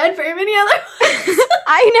haven't read very many other ones.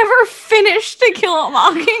 I never finished To Kill a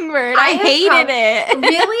Mockingbird. I hated it.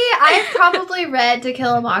 Really? I've probably read To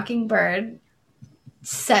Kill a Mockingbird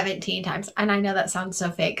 17 times. And I know that sounds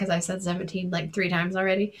so fake because I said 17 like 3 times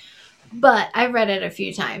already. But I've read it a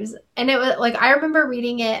few times. And it was like, I remember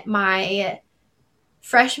reading it my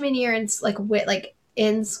freshman year in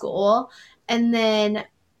school. And then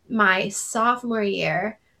my sophomore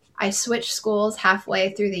year, I switched schools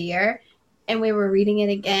halfway through the year. And we were reading it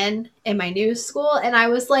again in my new school. And I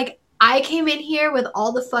was like, I came in here with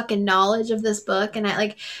all the fucking knowledge of this book. And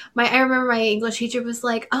I remember my English teacher was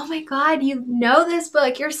like, oh my God, you know this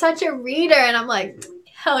book. You're such a reader. And I'm like...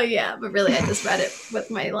 Hell yeah, but really I just read it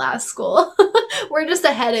with my last school. We're just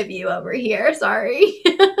ahead of you over here, sorry.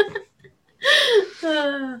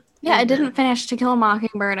 Yeah, I didn't finish To Kill a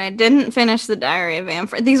Mockingbird. I didn't finish The Diary of Anne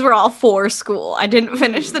Frank. These were all for school. I didn't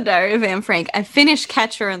finish The Diary of Anne Frank. I finished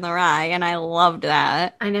Catcher in the Rye, and I loved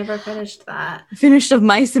that. I never finished that. I finished Of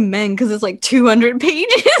Mice and Men because it's like 200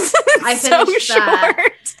 pages. I finished that.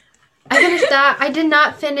 Short. I finished that. I did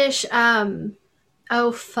not finish...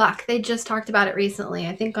 Oh, fuck. They just talked about it recently.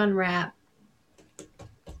 I think on Wrap.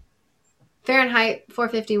 Fahrenheit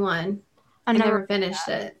 451. I never finished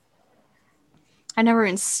it. I never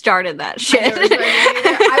even started that shit.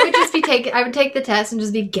 I would take the test and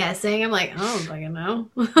just be guessing. I'm like, I don't fucking know.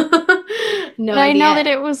 No idea. I know that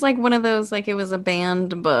it was like one of those, like it was a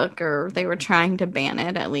banned book or they were trying to ban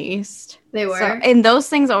it at least. They were. And those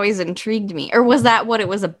things always intrigued me. Or was that what it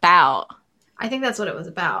was about? I think that's what it was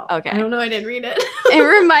about. Okay. I don't know. I didn't read it. It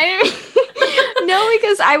reminded me. No,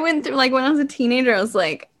 because I went through, like, when I was a teenager, I was,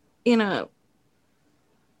 like, in a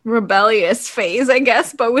rebellious phase, I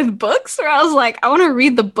guess, but with books, where I was like, I want to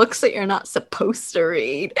read the books that you're not supposed to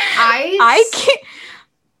read. I can't.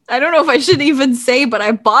 I don't know if I should even say, but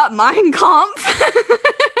I bought Mein Kampf.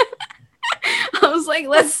 I was like,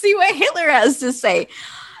 let's see what Hitler has to say.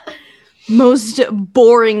 Most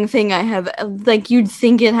boring thing I have, like, you'd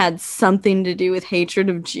think it had something to do with hatred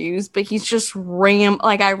of Jews, but he's just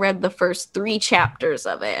like, I read the first 3 chapters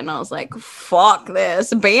of it and I was like, fuck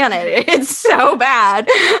this, ban it, it's so bad.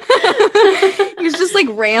 He's just like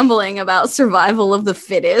rambling about survival of the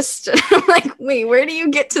fittest. I'm like, wait, where do you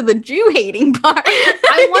get to the Jew hating part?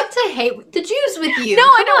 I want to hate the Jews with you. No,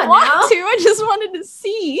 I don't want to. I just wanted to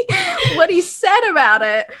see what he said about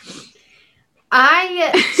it.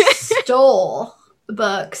 I stole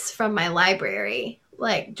books from my library,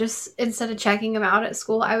 like, just instead of checking them out at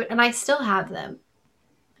school. And I still have them.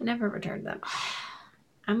 I never returned them.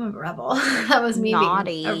 I'm a rebel. That was me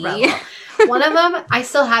Naughty. being a rebel. One of them, I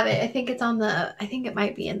still have it. I think it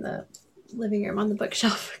might be in the living room on the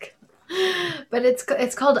bookshelf. But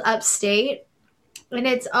it's called Upstate, and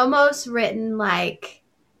it's almost written like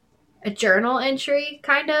a journal entry,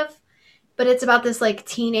 kind of. But it's about this, like,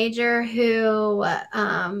 teenager who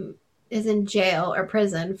is in jail or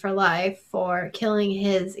prison for life for killing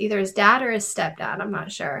either his dad or his stepdad. I'm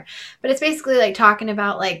not sure. But it's basically like talking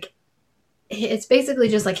about like, it's basically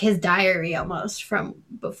just like his diary almost from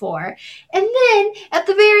before. And then at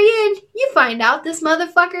the very end, you find out this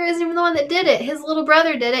motherfucker isn't even the one that did it. His little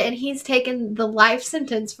brother did it, and he's taken the life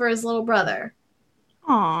sentence for his little brother.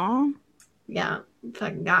 Aww. Yeah,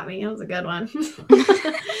 fucking got me. It was a good one.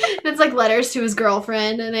 It's like letters to his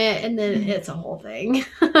girlfriend in it, and then it's a whole thing.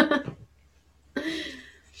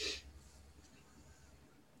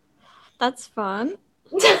 That's fun.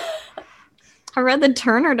 I read the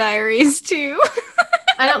Turner Diaries too.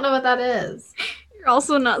 I don't know what that is. You're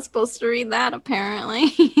also not supposed to read that, apparently.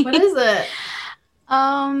 What is it?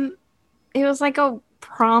 It was like a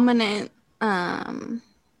prominent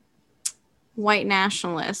white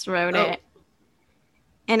nationalist wrote it.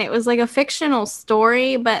 And it was like a fictional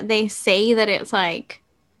story, but they say that it's like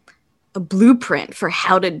a blueprint for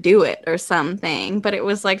how to do it or something. But it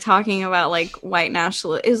was like talking about like white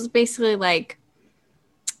nationalists. It was basically like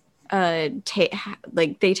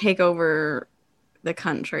like they take over the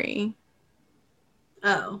country.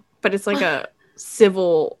 Oh. But it's like a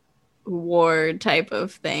civil war type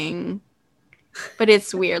of thing. But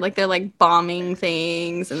it's weird. Like they're like bombing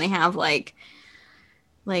things, and they have like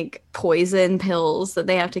poison pills that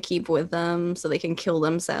they have to keep with them so they can kill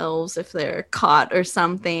themselves if they're caught or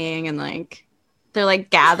something. And like they're like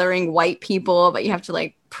gathering white people, but you have to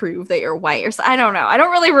like prove that you're white or so. I don't know. I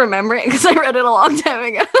don't really remember it because I read it a long time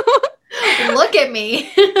ago. Look at me.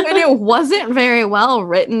 And it wasn't very well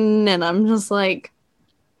written, and I'm just like,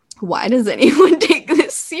 why does anyone take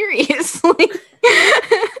this seriously?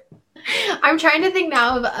 I'm trying to think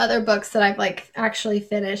now of other books that I've like actually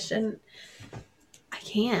finished, and I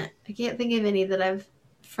can't think of any that I've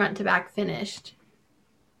front to back finished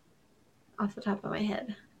off the top of my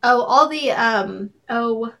head. Oh, all the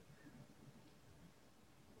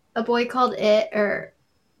A Boy Called It, or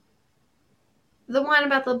the one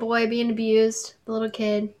about the boy being abused, the little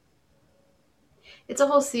kid. It's a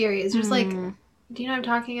whole series. There's like, do you know what I'm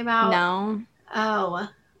talking about? No. Oh,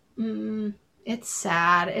 it's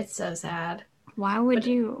sad. It's so sad. Why would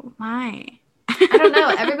you? Why? I don't know.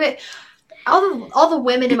 Everybody, all the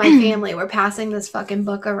women in my family were passing this fucking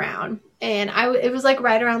book around, and it was like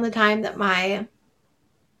right around the time that my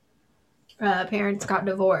parents got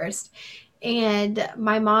divorced. And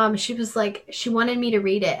my mom, she was like, she wanted me to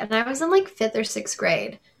read it. And I was in like 5th or 6th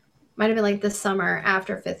grade. Might have been like the summer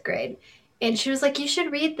after 5th grade. And she was like, you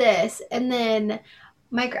should read this. And then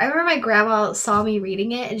I remember my grandma saw me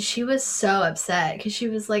reading it, and she was so upset because she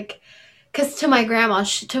was like, because to my grandma,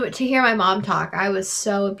 to hear my mom talk, I was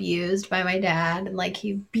so abused by my dad, and like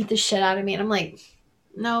he beat the shit out of me. And I'm like,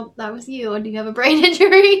 no, that was you. Do you have a brain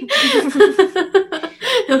injury?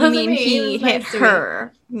 I mean, he hit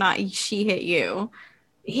her, not she hit you.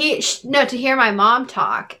 No, to hear my mom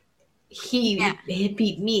talk, he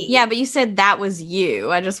beat me. Yeah, but you said that was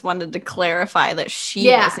you. I just wanted to clarify that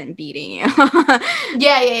she wasn't beating you.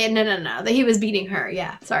 Yeah. No. That he was beating her.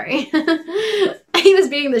 Yeah, sorry. He was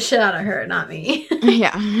beating the shit out of her, not me.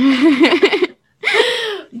 Yeah.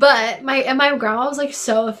 But my grandma was like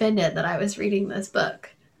so offended that I was reading this book.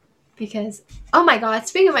 Because, oh my god,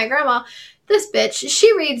 speaking of my grandma, this bitch,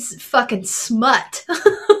 she reads fucking smut.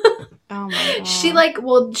 Oh my god. She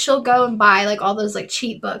she'll go and buy like all those like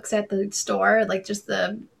cheap books at the store, like just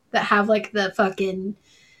that have like the fucking,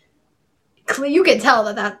 you can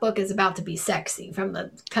tell that book is about to be sexy from the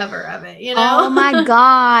cover of it, you know? Oh my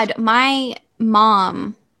god. My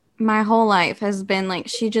mom, my whole life has been like,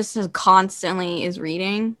 she just constantly is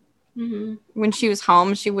reading. Mm-hmm. When she was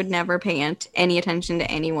home, she would never pay any attention to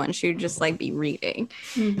anyone. She would just like be reading.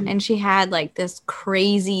 Mm-hmm. And she had like this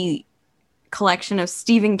crazy collection of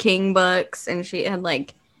Stephen King books, and she had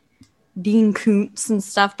like Dean Koontz and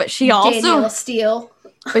stuff, but she also Danielle Steele.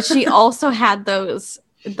 But she also had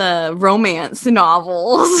the romance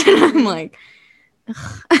novels. And I'm like,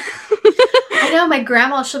 I know my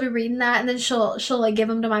grandma, she'll be reading that, and then she'll like give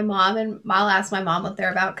them to my mom, and I'll ask my mom what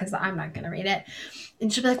they're about because I'm not gonna read it.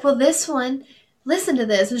 And she'll be like, well, this one, listen to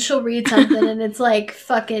this. And she'll read something, and it's like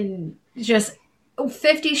fucking just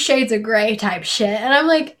 50 Shades of Grey type shit. And I'm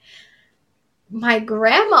like, my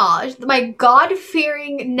grandma, my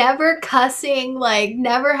God-fearing, never cussing, like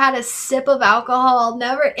never had a sip of alcohol,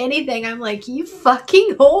 never anything. I'm like, you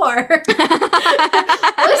fucking whore.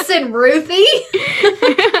 Listen, Ruthie.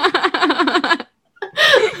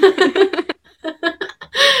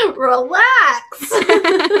 Relax.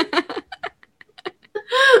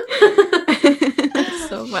 That's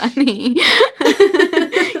so funny.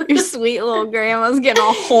 Your sweet little grandma's getting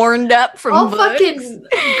all horned up from all books. Fucking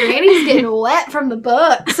Granny's getting wet from the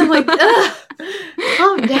books. I'm like, ugh,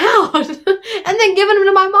 calm down. And then giving them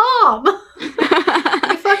to my mom.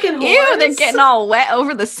 You fucking whores. Ew, they're getting all wet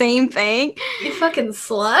over the same thing. You fucking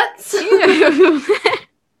sluts. Ew.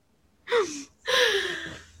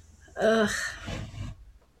 Ugh.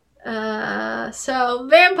 So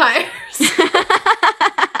vampires.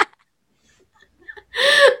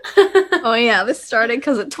 Oh yeah, this started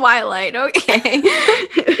because of Twilight. Okay.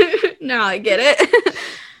 Now I get it.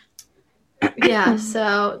 Yeah,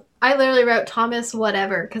 so I literally wrote Thomas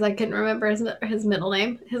whatever because I couldn't remember his middle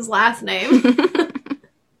name, his last name.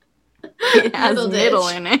 It has middle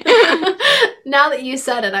in it. Now that you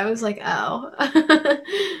said it, I was like, oh.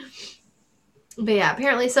 But yeah,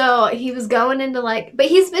 apparently, so he was going into like, but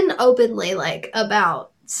he's been openly like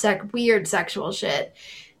about weird sexual shit.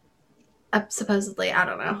 Supposedly, I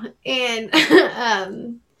don't know.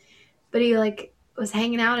 And, but he like was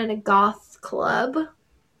hanging out in a goth club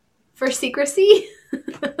for secrecy.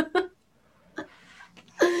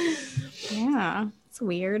 Yeah, it's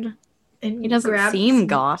weird. And He doesn't seem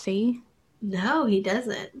gothy. No, he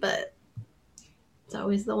doesn't, but it's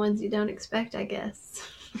always the ones you don't expect, I guess.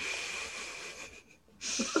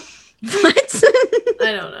 What?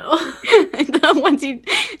 I don't know.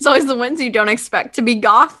 It's always the ones you don't expect to be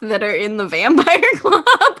goth that are in the vampire club.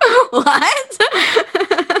 What?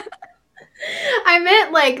 I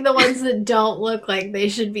meant like the ones that don't look like they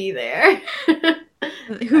should be there.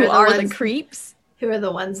 Who are the creeps? Who are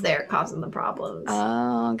the ones there causing the problems?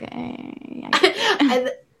 Oh, okay.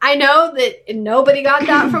 I know that nobody got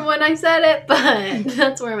that from when I said it, but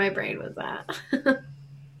that's where my brain was at.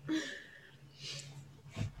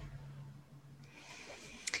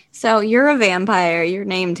 So you're a vampire. You're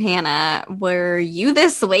named Hannah. Were you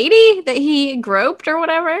this lady that he groped or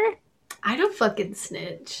whatever? I don't fucking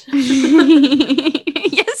snitch.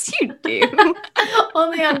 Yes, you do.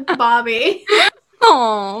 Only on Bobby.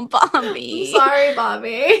 Oh, Bobby. Sorry,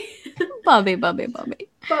 Bobby. Bobby. Bobby.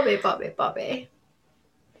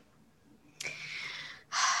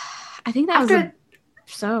 I think that was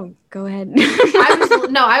so go ahead.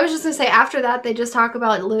 I was just gonna say after that they just talk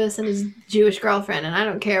about Lewis and his Jewish girlfriend, and I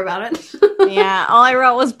don't care about it. Yeah, all I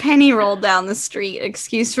wrote was Penny rolled down the street.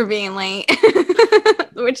 Excuse for being late.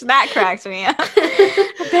 Which that cracked me up.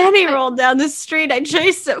 Penny rolled down the street. I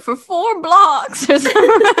chased it for 4 blocks or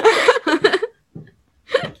something.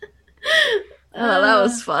 Oh, that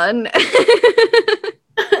was fun.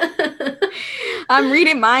 I'm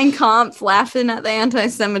reading Mein Kampf, laughing at the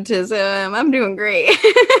anti-Semitism. I'm doing great.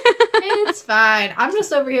 It's fine. I'm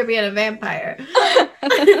just over here being a vampire.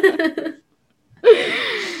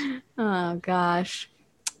 Oh, gosh.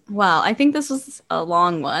 Well, I think this was a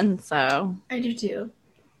long one, so. I do too.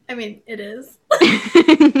 I mean, it is.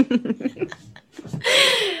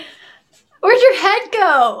 Where'd your head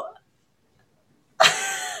go?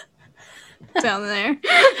 Down there.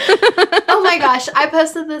 Oh my gosh, I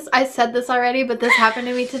posted this. I said this already, but this happened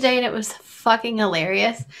to me today and it was fucking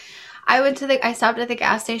hilarious. I stopped at the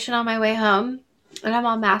gas station on my way home and I'm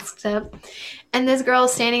all masked up. And this girl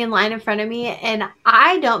is standing in line in front of me and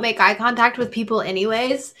I don't make eye contact with people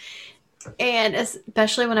anyways. And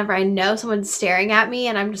especially whenever I know someone's staring at me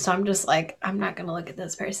and I'm just like, I'm not going to look at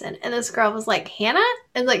this person. And this girl was like, Hannah?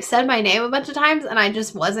 And like said my name a bunch of times and I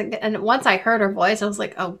just wasn't. And once I heard her voice, I was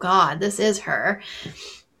like, oh God, this is her.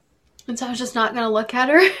 And so I was just not going to look at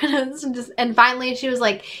her. And finally she was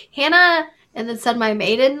like, Hannah, and then said my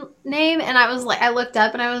maiden name. And I was like, I looked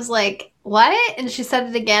up and I was like, what? And she said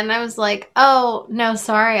it again. And I was like, oh, no,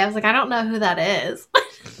 sorry. I was like, I don't know who that is.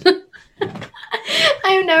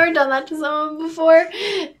 I've never done that to someone before.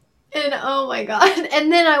 And oh my God.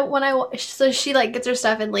 And then so she like gets her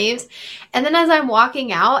stuff and leaves. And then as I'm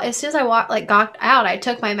walking out, as soon as I got out, I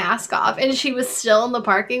took my mask off and she was still in the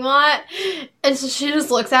parking lot. And so she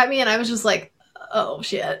just looks at me and I was just like, oh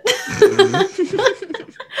shit.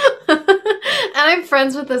 And I'm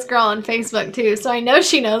friends with this girl on Facebook too. So I know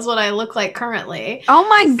she knows what I look like currently. Oh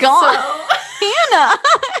my God. Hannah.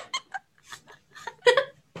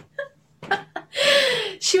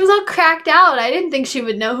 She was all cracked out. I didn't think she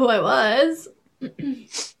would know who I was.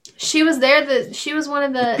 She was there. She was one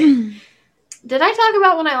of the... Did I talk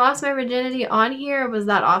about when I lost my virginity on here, or was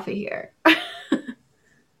that off of here? I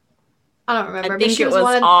don't remember. I think it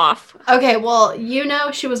was off. Okay, well,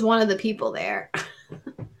 she was one of the people there.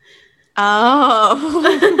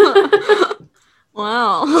 Oh.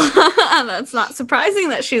 Wow. That's not surprising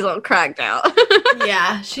that she's all cracked out.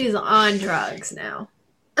 Yeah, she's on drugs now.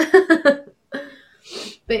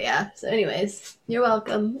 But yeah, so anyways, you're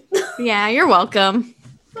welcome. Yeah, you're welcome.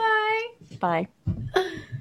 Bye. Bye.